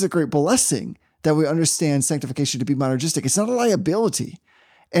this is a great blessing that we understand sanctification to be monergistic. It's not a liability.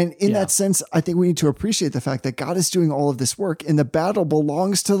 And in that sense, I think we need to appreciate the fact that God is doing all of this work and the battle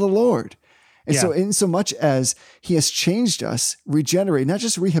belongs to the Lord. And so in so much as he has changed us, regenerated, not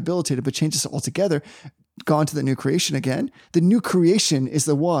just rehabilitated, but changed us altogether, gone to the new creation again. The new creation is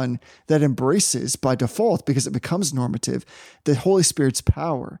the one that embraces by default, because it becomes normative, the Holy Spirit's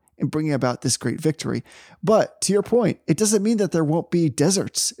power in bringing about this great victory. But to your point, it doesn't mean that there won't be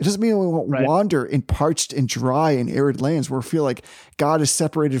deserts. It doesn't mean we won't wander in parched and dry and arid lands where we feel like God is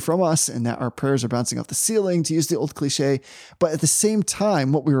separated from us and that our prayers are bouncing off the ceiling, to use the old cliche. But at the same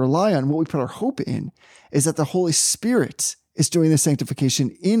time, what we rely on, what we put our hope in, is that the Holy Spirit is doing the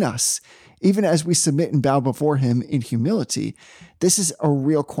sanctification in us, even as we submit and bow before him in humility. This is a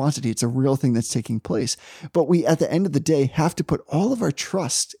real quantity. It's a real thing that's taking place. But we, at the end of the day, have to put all of our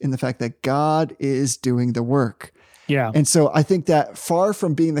trust in the fact that God is doing the work. Yeah. And so I think that far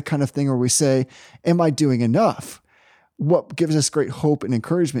from being the kind of thing where we say, am I doing enough? What gives us great hope and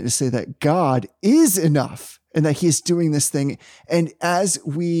encouragement is to say that God is enough and that he is doing this thing. And as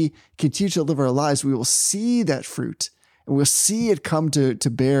we continue to live our lives, we will see that fruit. And we'll see it come to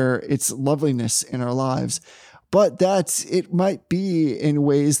bear its loveliness in our lives. But it might be in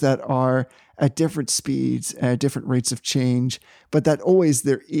ways that are at different speeds, at different rates of change, but that always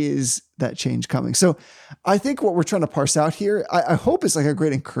there is that change coming. So I think what we're trying to parse out here, I hope is like a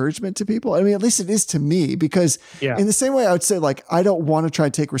great encouragement to people. I mean, at least it is to me, because in the same way I would say, like, I don't want to try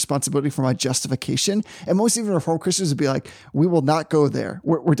to take responsibility for my justification. And most even Reformed Christians would be like, we will not go there.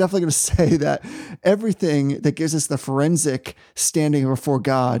 We're definitely going to say that everything that gives us the forensic standing before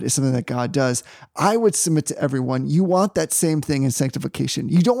God is something that God does. I would submit to everyone, you want that same thing in sanctification.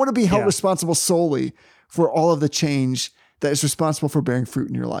 You don't want to be held responsible solely for all of the change that is responsible for bearing fruit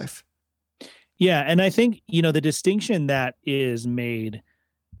in your life. Yeah. And I think, the distinction that is made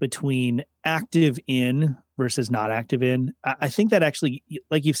between active in versus not active in, I think that actually,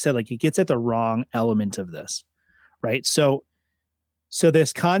 like you've said, like it gets at the wrong element of this, right? So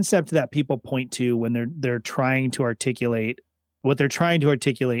this concept that people point to when they're trying to articulate what they're trying to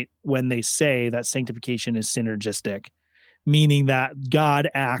articulate when they say that sanctification is synergistic, meaning that God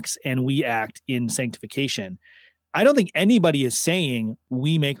acts and we act in sanctification. I don't think anybody is saying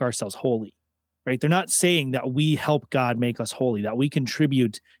we make ourselves holy, right? They're not saying that we help God make us holy, that we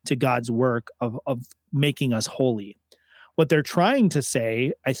contribute to God's work of making us holy. What they're trying to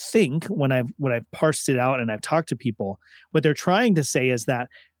say, I think, when I've parsed it out and I've talked to people, what they're trying to say is that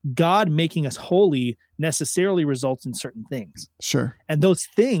God making us holy necessarily results in certain things. Sure. And those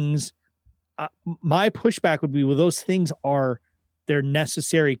things, my pushback would be, well, those things they're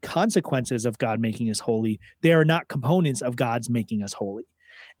necessary consequences of God making us holy. They are not components of God's making us holy.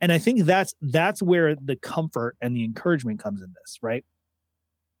 And I think that's where the comfort and the encouragement comes in this, right?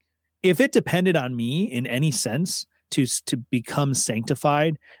 If it depended on me in any sense to become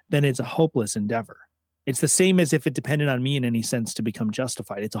sanctified, then it's a hopeless endeavor. It's the same as if it depended on me in any sense to become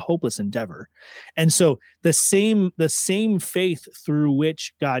justified. It's a hopeless endeavor. And so the same faith through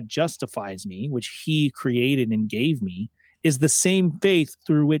which God justifies me, which he created and gave me, is the same faith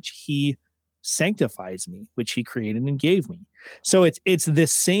through which he sanctifies me, which he created and gave me. So it's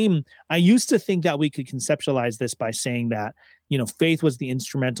this same. I used to think that we could conceptualize this by saying that, faith was the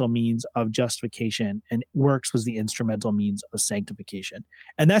instrumental means of justification and works was the instrumental means of sanctification.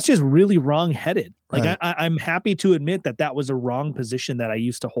 And that's just really wrong-headed. Like, right. I'm happy to admit that was a wrong position that I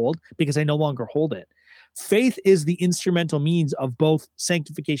used to hold, because I no longer hold it. Faith is the instrumental means of both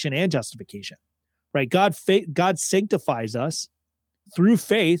sanctification and justification, right? God sanctifies us through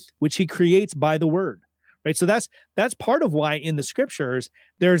faith, which he creates by the word, right? So that's part of why in the scriptures,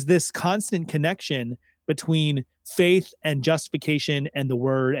 there's this constant connection between faith and justification and the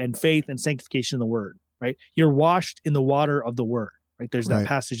word, and faith and sanctification in the word, right? You're washed in the water of the word, right? There's that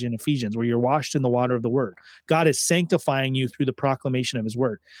passage in Ephesians where you're washed in the water of the word. God is sanctifying you through the proclamation of his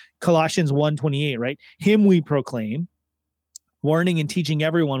word. Colossians 1:28, right? Him we proclaim, warning and teaching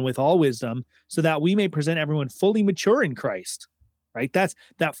everyone with all wisdom, so that we may present everyone fully mature in Christ. Right? That's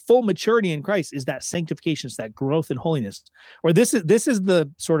that full maturity in Christ is that sanctification, it's that growth in holiness. Or this is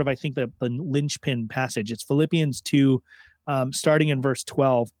the sort of, I think, the linchpin passage. It's Philippians 2, starting in verse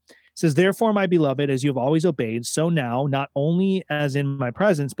 12. It says, "Therefore, my beloved, as you have always obeyed, so now, not only as in my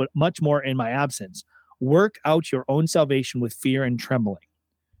presence, but much more in my absence, work out your own salvation with fear and trembling.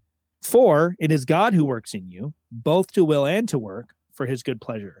 For it is God who works in you, both to will and to work for his good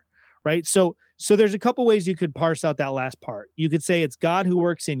pleasure." Right? So there's a couple ways you could parse out that last part. You could say it's God who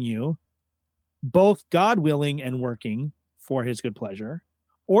works in you, both God willing and working for his good pleasure.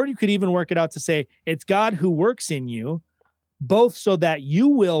 Or you could even work it out to say it's God who works in you, both so that you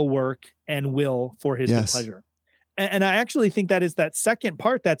will work and will for his good pleasure. And I actually think that is that second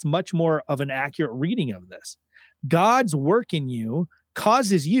part that's much more of an accurate reading of this. God's work in you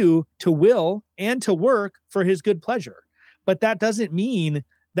causes you to will and to work for his good pleasure. But that doesn't mean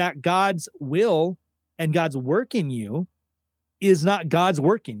that God's will and God's work in you is not God's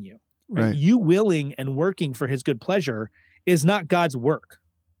work in you. Right? You willing and working for his good pleasure is not God's work.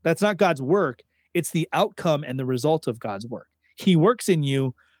 That's not God's work. It's the outcome and the result of God's work. He works in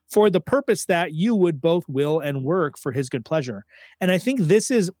you for the purpose that you would both will and work for his good pleasure. And I think this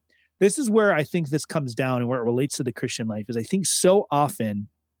is where I think this comes down and where it relates to the Christian life is I think so often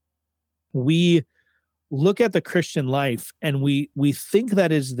we look at the Christian life and we think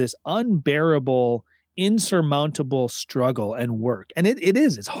that is this unbearable, insurmountable struggle and work. And it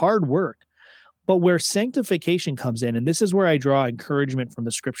is, it's hard work. But where sanctification comes in, and this is where I draw encouragement from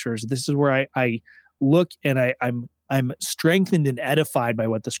the scriptures, this is where I look and I'm strengthened and edified by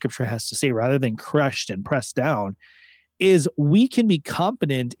what the scripture has to say rather than crushed and pressed down, is we can be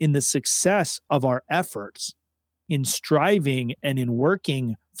confident in the success of our efforts in striving and in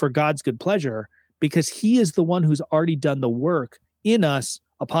working for God's good pleasure, because he is the one who's already done the work in us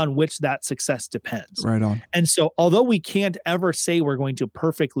upon which that success depends. Right on. And so although we can't ever say we're going to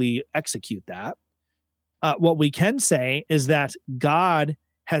perfectly execute that, what we can say is that God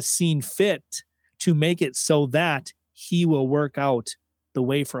has seen fit to make it so that he will work out the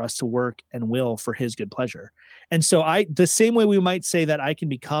way for us to work and will for his good pleasure. And so the same way we might say that I can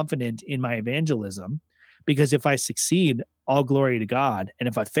be confident in my evangelism, because if I succeed, all glory to God. And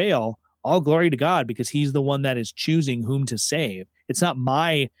if I fail, all glory to God, because he's the one that is choosing whom to save. It's not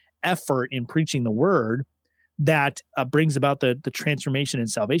my effort in preaching the word that brings about the transformation and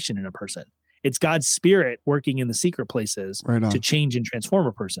salvation in a person. It's God's spirit working in the secret places to change and transform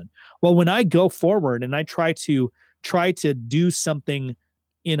a person. Well, when I go forward and I try to do something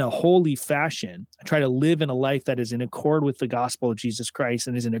in a holy fashion. I try to live in a life that is in accord with the gospel of Jesus Christ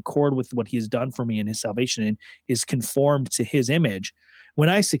and is in accord with what he has done for me in his salvation and is conformed to his image. When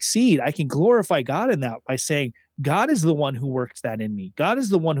I succeed, I can glorify God in that by saying, God is the one who worked that in me. God is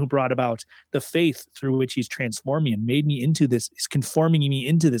the one who brought about the faith through which he's transformed me and made me into this, is conforming me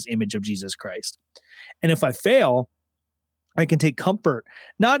into this image of Jesus Christ. And if I fail, I can take comfort,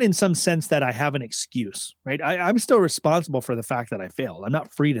 not in some sense that I have an excuse, right? I'm still responsible for the fact that I failed. I'm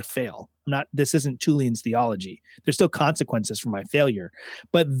not free to fail. This isn't Tullian's theology. There's still consequences for my failure.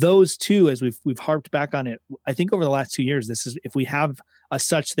 But those two, as we've harped back on it, I think over the last 2 years, this is, if we have a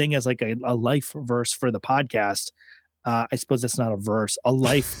such thing as like a life verse for the podcast, I suppose that's not a verse, a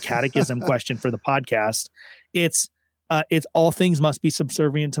life catechism question for the podcast. It's all things must be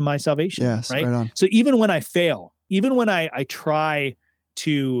subservient to my salvation. Yes, right on. So even when I fail, even when I try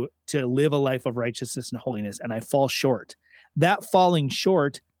to live a life of righteousness and holiness and I fall short, that falling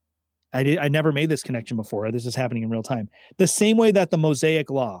short, I never made this connection before. This is happening in real time. The same way that the Mosaic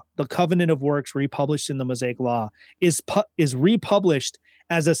Law, the covenant of works republished in the Mosaic Law, is republished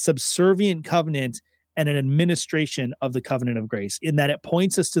as a subservient covenant and an administration of the covenant of grace, in that it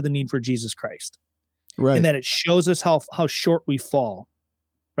points us to the need for Jesus Christ, Right. in that it shows us how short we fall.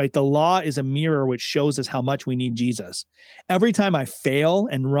 Right? The law is a mirror which shows us how much we need Jesus. Every time I fail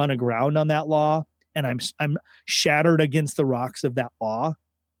and run aground on that law, and I'm shattered against the rocks of that law,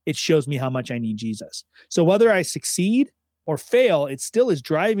 it shows me how much I need Jesus. So whether I succeed or fail, it still is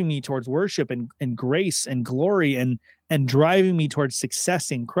driving me towards worship and grace and glory and driving me towards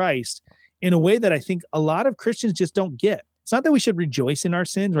success in Christ in a way that I think a lot of Christians just don't get. It's not that we should rejoice in our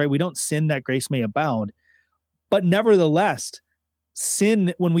sins, right? We don't sin that grace may abound, but nevertheless,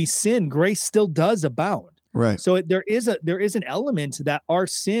 when we sin, grace still does abound. Right. So there is an element that our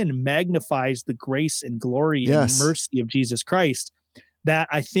sin magnifies the grace and glory and mercy of Jesus Christ that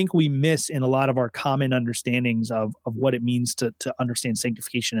I think we miss in a lot of our common understandings of what it means to understand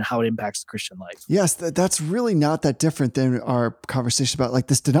sanctification and how it impacts the Christian life. Yes, that's really not that different than our conversation about like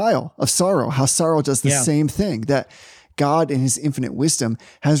this denial of sorrow, how sorrow does the same thing, that God in his infinite wisdom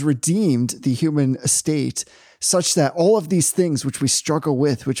has redeemed the human estate such that all of these things which we struggle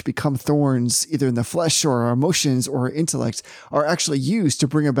with, which become thorns either in the flesh or our emotions or our intellect, are actually used to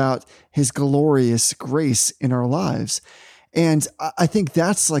bring about his glorious grace in our lives. And I think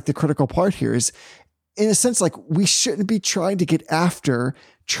that's like the critical part here is, in a sense, like we shouldn't be trying to get after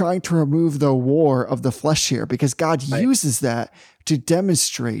trying to remove the war of the flesh here, because God uses that to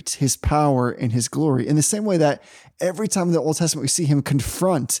demonstrate his power and his glory in the same way that every time in the Old Testament we see him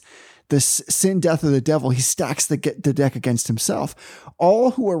confront the sin, death of the devil, he stacks the deck against himself.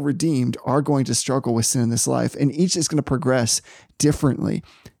 All who are redeemed are going to struggle with sin in this life, and each is going to progress differently.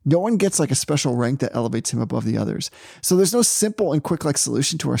 No one gets like a special rank that elevates him above the others. So there's no simple and quick like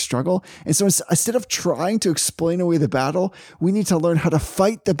solution to our struggle. And so instead of trying to explain away the battle, we need to learn how to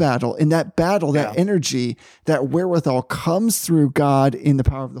fight the battle. And that battle, that energy, that wherewithal comes through God in the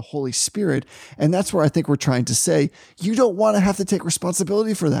power of the Holy Spirit. And that's where I think we're trying to say, you don't want to have to take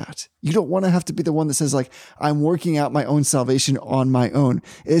responsibility for that. You don't want to have to be the one that says like, I'm working out my own salvation on my own.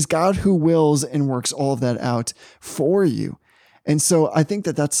 It is God who wills and works all of that out for you. And so I think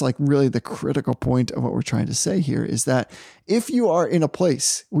that that's like really the critical point of what we're trying to say here is that if you are in a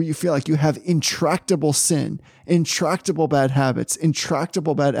place where you feel like you have intractable sin, intractable bad habits,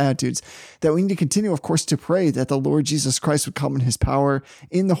 intractable bad attitudes, that we need to continue, of course, to pray that the Lord Jesus Christ would come in his power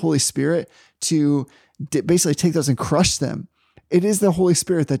in the Holy Spirit to basically take those and crush them. It is the Holy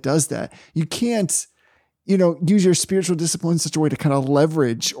Spirit that does that. You can't, use your spiritual discipline in such a way to kind of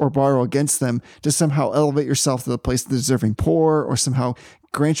leverage or borrow against them to somehow elevate yourself to the place of the deserving poor, or somehow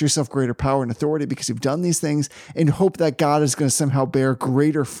grant yourself greater power and authority because you've done these things and hope that God is going to somehow bear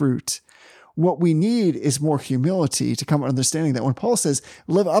greater fruit. What we need is more humility to come to understanding that when Paul says,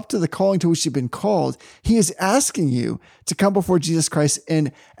 live up to the calling to which you've been called, he is asking you to come before Jesus Christ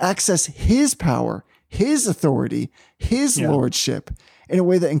and access his power, his authority, his lordship, in a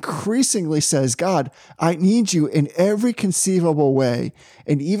way that increasingly says, God, I need you in every conceivable way.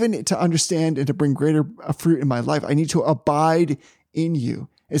 And even to understand and to bring greater fruit in my life, I need to abide in you.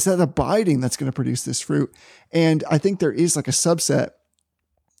 It's that abiding that's going to produce this fruit. And I think there is like a subset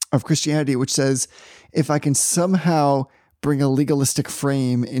of Christianity which says, if I can somehow bring a legalistic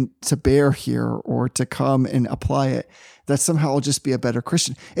frame to bear here or to come and apply it, that somehow I'll just be a better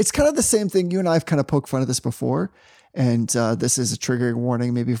Christian. It's kind of the same thing. You and I have kind of poked fun of this before. And this is a triggering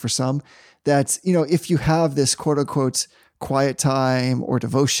warning maybe for some, that, if you have this quote unquote quiet time or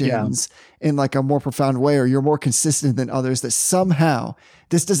devotions in like a more profound way, or you're more consistent than others, that somehow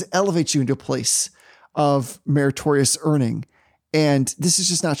this does elevate you into a place of meritorious earning. And this is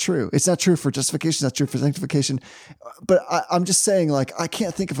just not true. It's not true for justification. It's not true for sanctification. But I'm just saying, like, I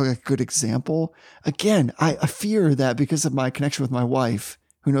can't think of a good example. Again, I fear that because of my connection with my wife,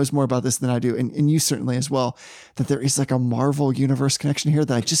 who knows more about this than I do, and you certainly as well, that there is like a Marvel universe connection here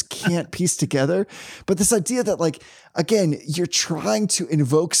that I just can't piece together. But this idea that, like, again, you're trying to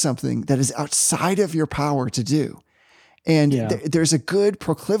invoke something that is outside of your power to do. And there's a good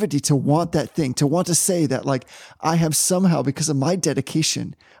proclivity to want that thing, to want to say that, like, I have somehow, because of my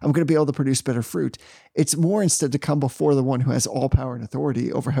dedication, I'm going to be able to produce better fruit. It's more instead to come before the one who has all power and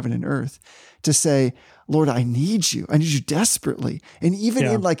authority over heaven and earth to say, Lord, I need you. I need you desperately. And even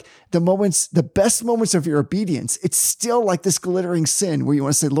in like the best moments of your obedience, it's still like this glittering sin where you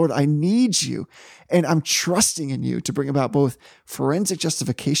want to say, Lord, I need you. And I'm trusting in you to bring about both forensic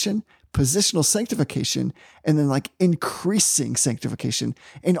justification, positional sanctification, and then like increasing sanctification.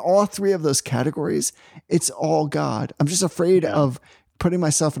 In all three of those categories, it's all God. I'm just afraid of putting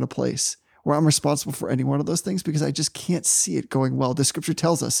myself in a place where I'm responsible for any one of those things because I just can't see it going well. The scripture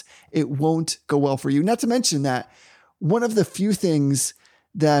tells us it won't go well for you. Not to mention that one of the few things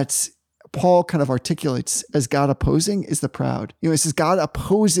that Paul kind of articulates as God opposing is the proud. You know, it says God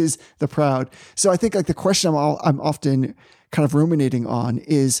opposes the proud. So I think like the question I'm often kind of ruminating on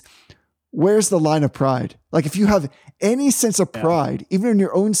is, where's the line of pride? Like if you have any sense of pride, even in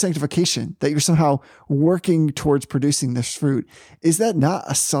your own sanctification, that you're somehow working towards producing this fruit, is that not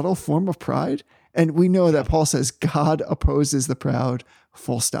a subtle form of pride? And we know that Paul says God opposes the proud,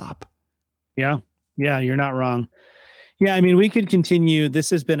 full stop. Yeah. Yeah. You're not wrong. Yeah. I mean, we could continue.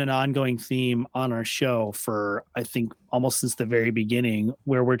 This has been an ongoing theme on our show for, I think, almost since the very beginning,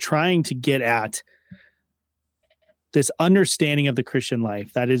 where we're trying to get at this understanding of the Christian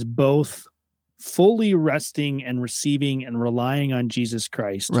life that is both fully resting and receiving and relying on Jesus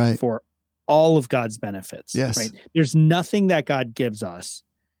Christ for all of God's benefits. Yes. Right. There's nothing that God gives us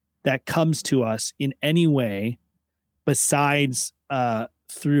that comes to us in any way besides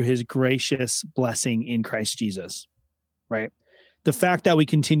through his gracious blessing in Christ Jesus. Right. The fact that we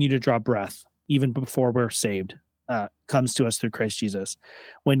continue to draw breath even before we're saved comes to us through Christ Jesus.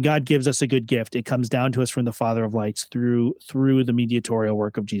 When God gives us a good gift, it comes down to us from the Father of lights through the mediatorial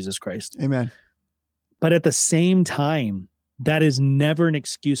work of Jesus Christ. Amen. But at the same time, that is never an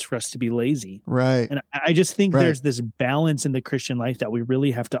excuse for us to be lazy. Right. And I just think there's this balance in the Christian life that we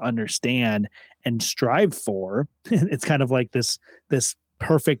really have to understand and strive for. It's kind of like this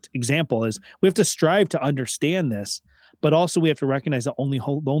perfect example is we have to strive to understand this, but also we have to recognize that only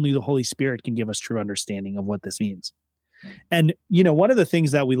the Holy Spirit can give us true understanding of what this means. And, you know, one of the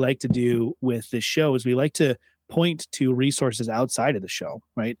things that we like to do with this show is we like to point to resources outside of the show,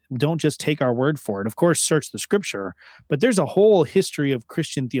 right? Don't just take our word for it. Of course, search the scripture, but there's a whole history of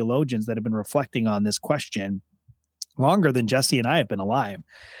Christian theologians that have been reflecting on this question longer than Jesse and I have been alive.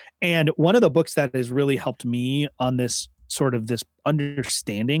 And one of the books that has really helped me on this sort of this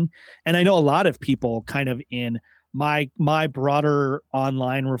understanding, and I know a lot of people kind of in my broader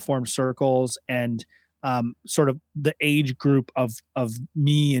online Reformed circles and sort of the age group of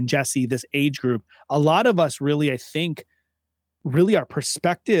me and Jesse, this age group, a lot of us really, I think, really our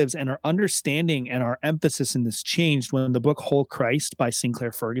perspectives and our understanding and our emphasis in this changed when the book Whole Christ by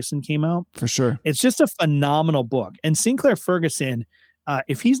Sinclair Ferguson came out. For sure. It's just a phenomenal book. And Sinclair Ferguson,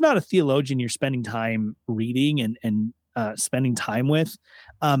 if he's not a theologian you're spending time reading and spending time with,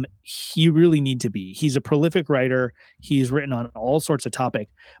 you really need to be. He's a prolific writer. He's written on all sorts of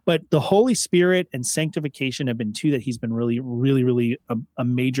topics, but the Holy Spirit and sanctification have been two that he's been really, really, really a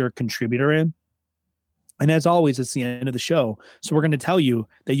major contributor in. And as always, it's the end of the show. So we're going to tell you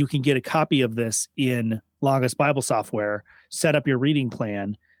that you can get a copy of this in Logos Bible software, set up your reading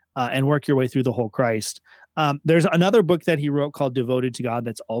plan, and work your way through the Whole Christ. There's another book that he wrote called Devoted to God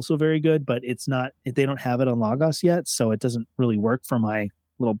that's also very good, but they don't have it on Logos yet, so it doesn't really work for my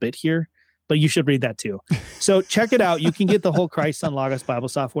little bit here, but you should read that too. So check it out. You can get the Whole Christ on Logos Bible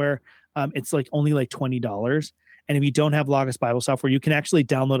software. It's only $20. And if you don't have Logos Bible software, you can actually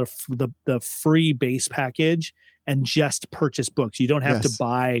download the free base package and just purchase books. You don't have to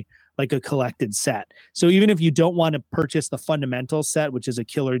buy like a collected set. So even if you don't want to purchase the fundamentals set, which is a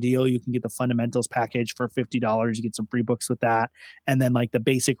killer deal, you can get the fundamentals package for $50. You get some free books with that. And then like the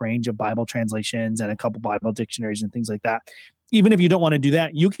basic range of Bible translations and a couple Bible dictionaries and things like that. Even if you don't want to do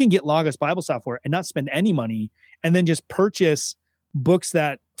that, you can get Logos Bible software and not spend any money and then just purchase books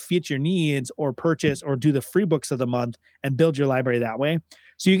that fit your needs or purchase or do the free books of the month and build your library that way.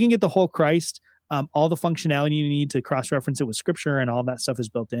 So you can get the Whole Christ. All the functionality you need to cross-reference it with scripture and all that stuff is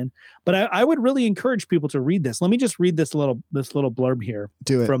built in. But I would really encourage people to read this. Let me just read this little blurb here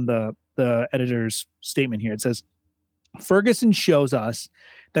from the editor's statement here. It says, Ferguson shows us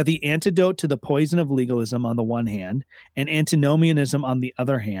that the antidote to the poison of legalism on the one hand and antinomianism on the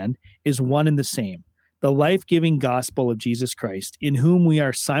other hand is one and the same: the life-giving gospel of Jesus Christ, in whom we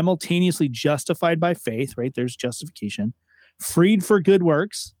are simultaneously justified by faith, right? There's justification, freed for good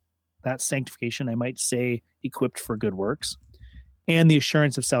works, that's sanctification, I might say equipped for good works, and the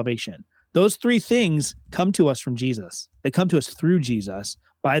assurance of salvation. Those three things come to us from Jesus. They come to us through Jesus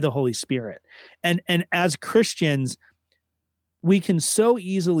by the Holy Spirit. And as Christians, we can so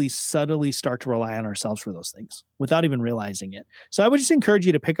easily subtly start to rely on ourselves for those things without even realizing it. So I would just encourage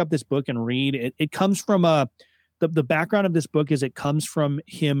you to pick up this book and read it. It comes from the background of this book is it comes from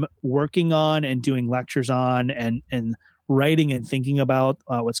him working on and doing lectures on and writing and thinking about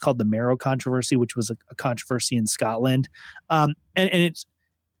what's called the Marrow controversy, which was a controversy in Scotland. And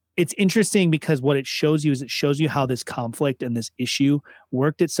it's interesting because what it shows you is it shows you how this conflict and this issue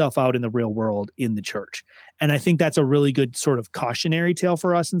worked itself out in the real world in the church. And I think that's a really good sort of cautionary tale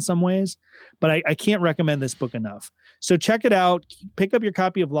for us in some ways, but I can't recommend this book enough. So check it out, pick up your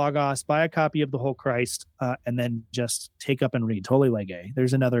copy of Logos, buy a copy of The Whole Christ, and then just take up and read. Totally lege.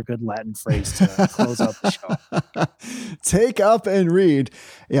 There's another good Latin phrase to close out the show. Take up and read.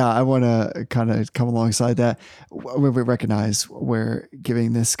 Yeah, I want to kind of come alongside that. We recognize we're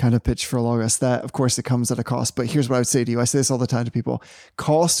giving this kind of pitch for Logos, that of course it comes at a cost, but here's what I would say to you. I say this all the time to people.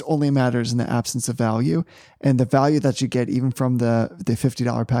 Cost only matters in the absence of value, and the value that you get even from the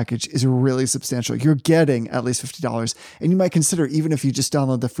 $50 package is really substantial. You're getting at least $50, and you might consider, even if you just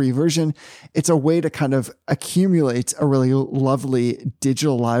download the free version, it's a way to kind of accumulate a really lovely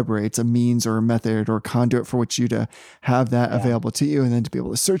digital library. It's a means or a method or a conduit for which you to have that available to you, and then to be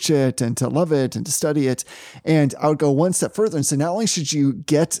able to search it and to love it and to study it. And I would go one step further and say, not only should you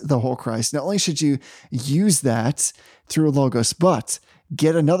get the whole Christ, not only should you use that through Logos, but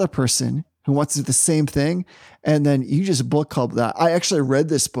get another person who wants to do the same thing. And then you just book club that. I actually read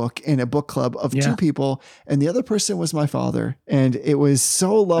this book in a book club of two people, and the other person was my father. And it was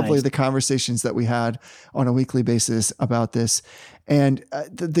so lovely, the conversations that we had on a weekly basis about this. And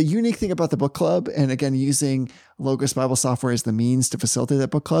the unique thing about the book club, and again, using Logos Bible software as the means to facilitate that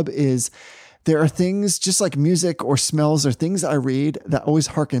book club, is there are things just like music or smells or things I read that always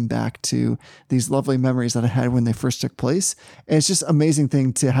harken back to these lovely memories that I had when they first took place. And it's just an amazing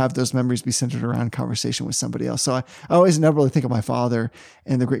thing to have those memories be centered around conversation with somebody else. So I always inevitably think of my father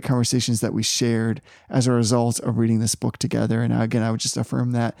and the great conversations that we shared as a result of reading this book together. And again, I would just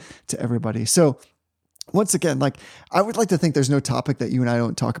affirm that to everybody. So once again, like, I would like to think there's no topic that you and I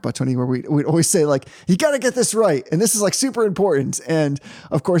don't talk about, Tony, where we'd always say, like, you got to get this right. And this is like super important. And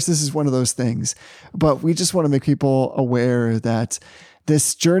of course, this is one of those things, but we just want to make people aware that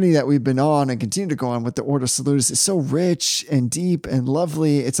this journey that we've been on and continue to go on with the Ordo Salutis is so rich and deep and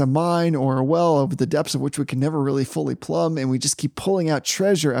lovely. It's a mine or a well over the depths of which we can never really fully plumb. And we just keep pulling out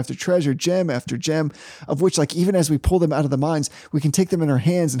treasure after treasure, gem after gem, of which, like, even as we pull them out of the mines, we can take them in our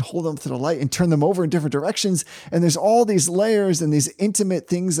hands and hold them to the light and turn them over in different directions. And there's all these layers and these intimate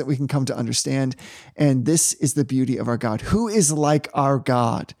things that we can come to understand. And this is the beauty of our God. Who is like our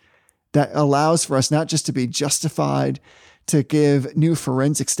God that allows for us not just to be justified, to give new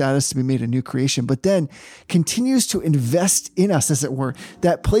forensic status, to be made a new creation, but then continues to invest in us, as it were,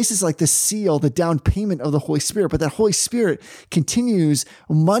 that places like the seal, the down payment of the Holy Spirit, but that Holy Spirit continues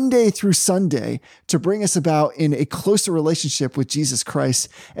Monday through Sunday to bring us about in a closer relationship with Jesus Christ,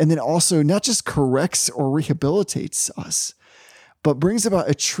 and then also not just corrects or rehabilitates us, but brings about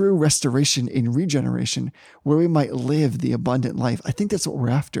a true restoration in regeneration where we might live the abundant life. I think that's what we're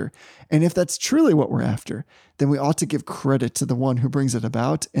after. And if that's truly what we're after, then we ought to give credit to the one who brings it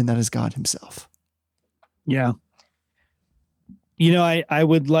about, and that is God himself. Yeah. You know, I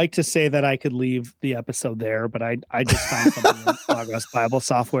would like to say that I could leave the episode there, but I just found something in Logos Bible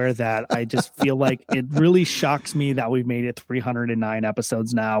software that I just feel like it really shocks me that we've made it 309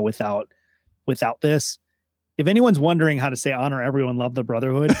 episodes now without this. If anyone's wondering how to say honor everyone, love the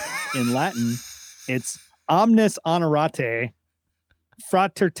brotherhood in Latin, it's omnes honorate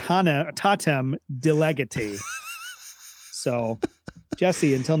fratertatem dilegate. So,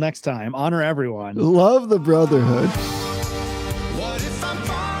 Jesse, until next time, honor everyone. Love the brotherhood.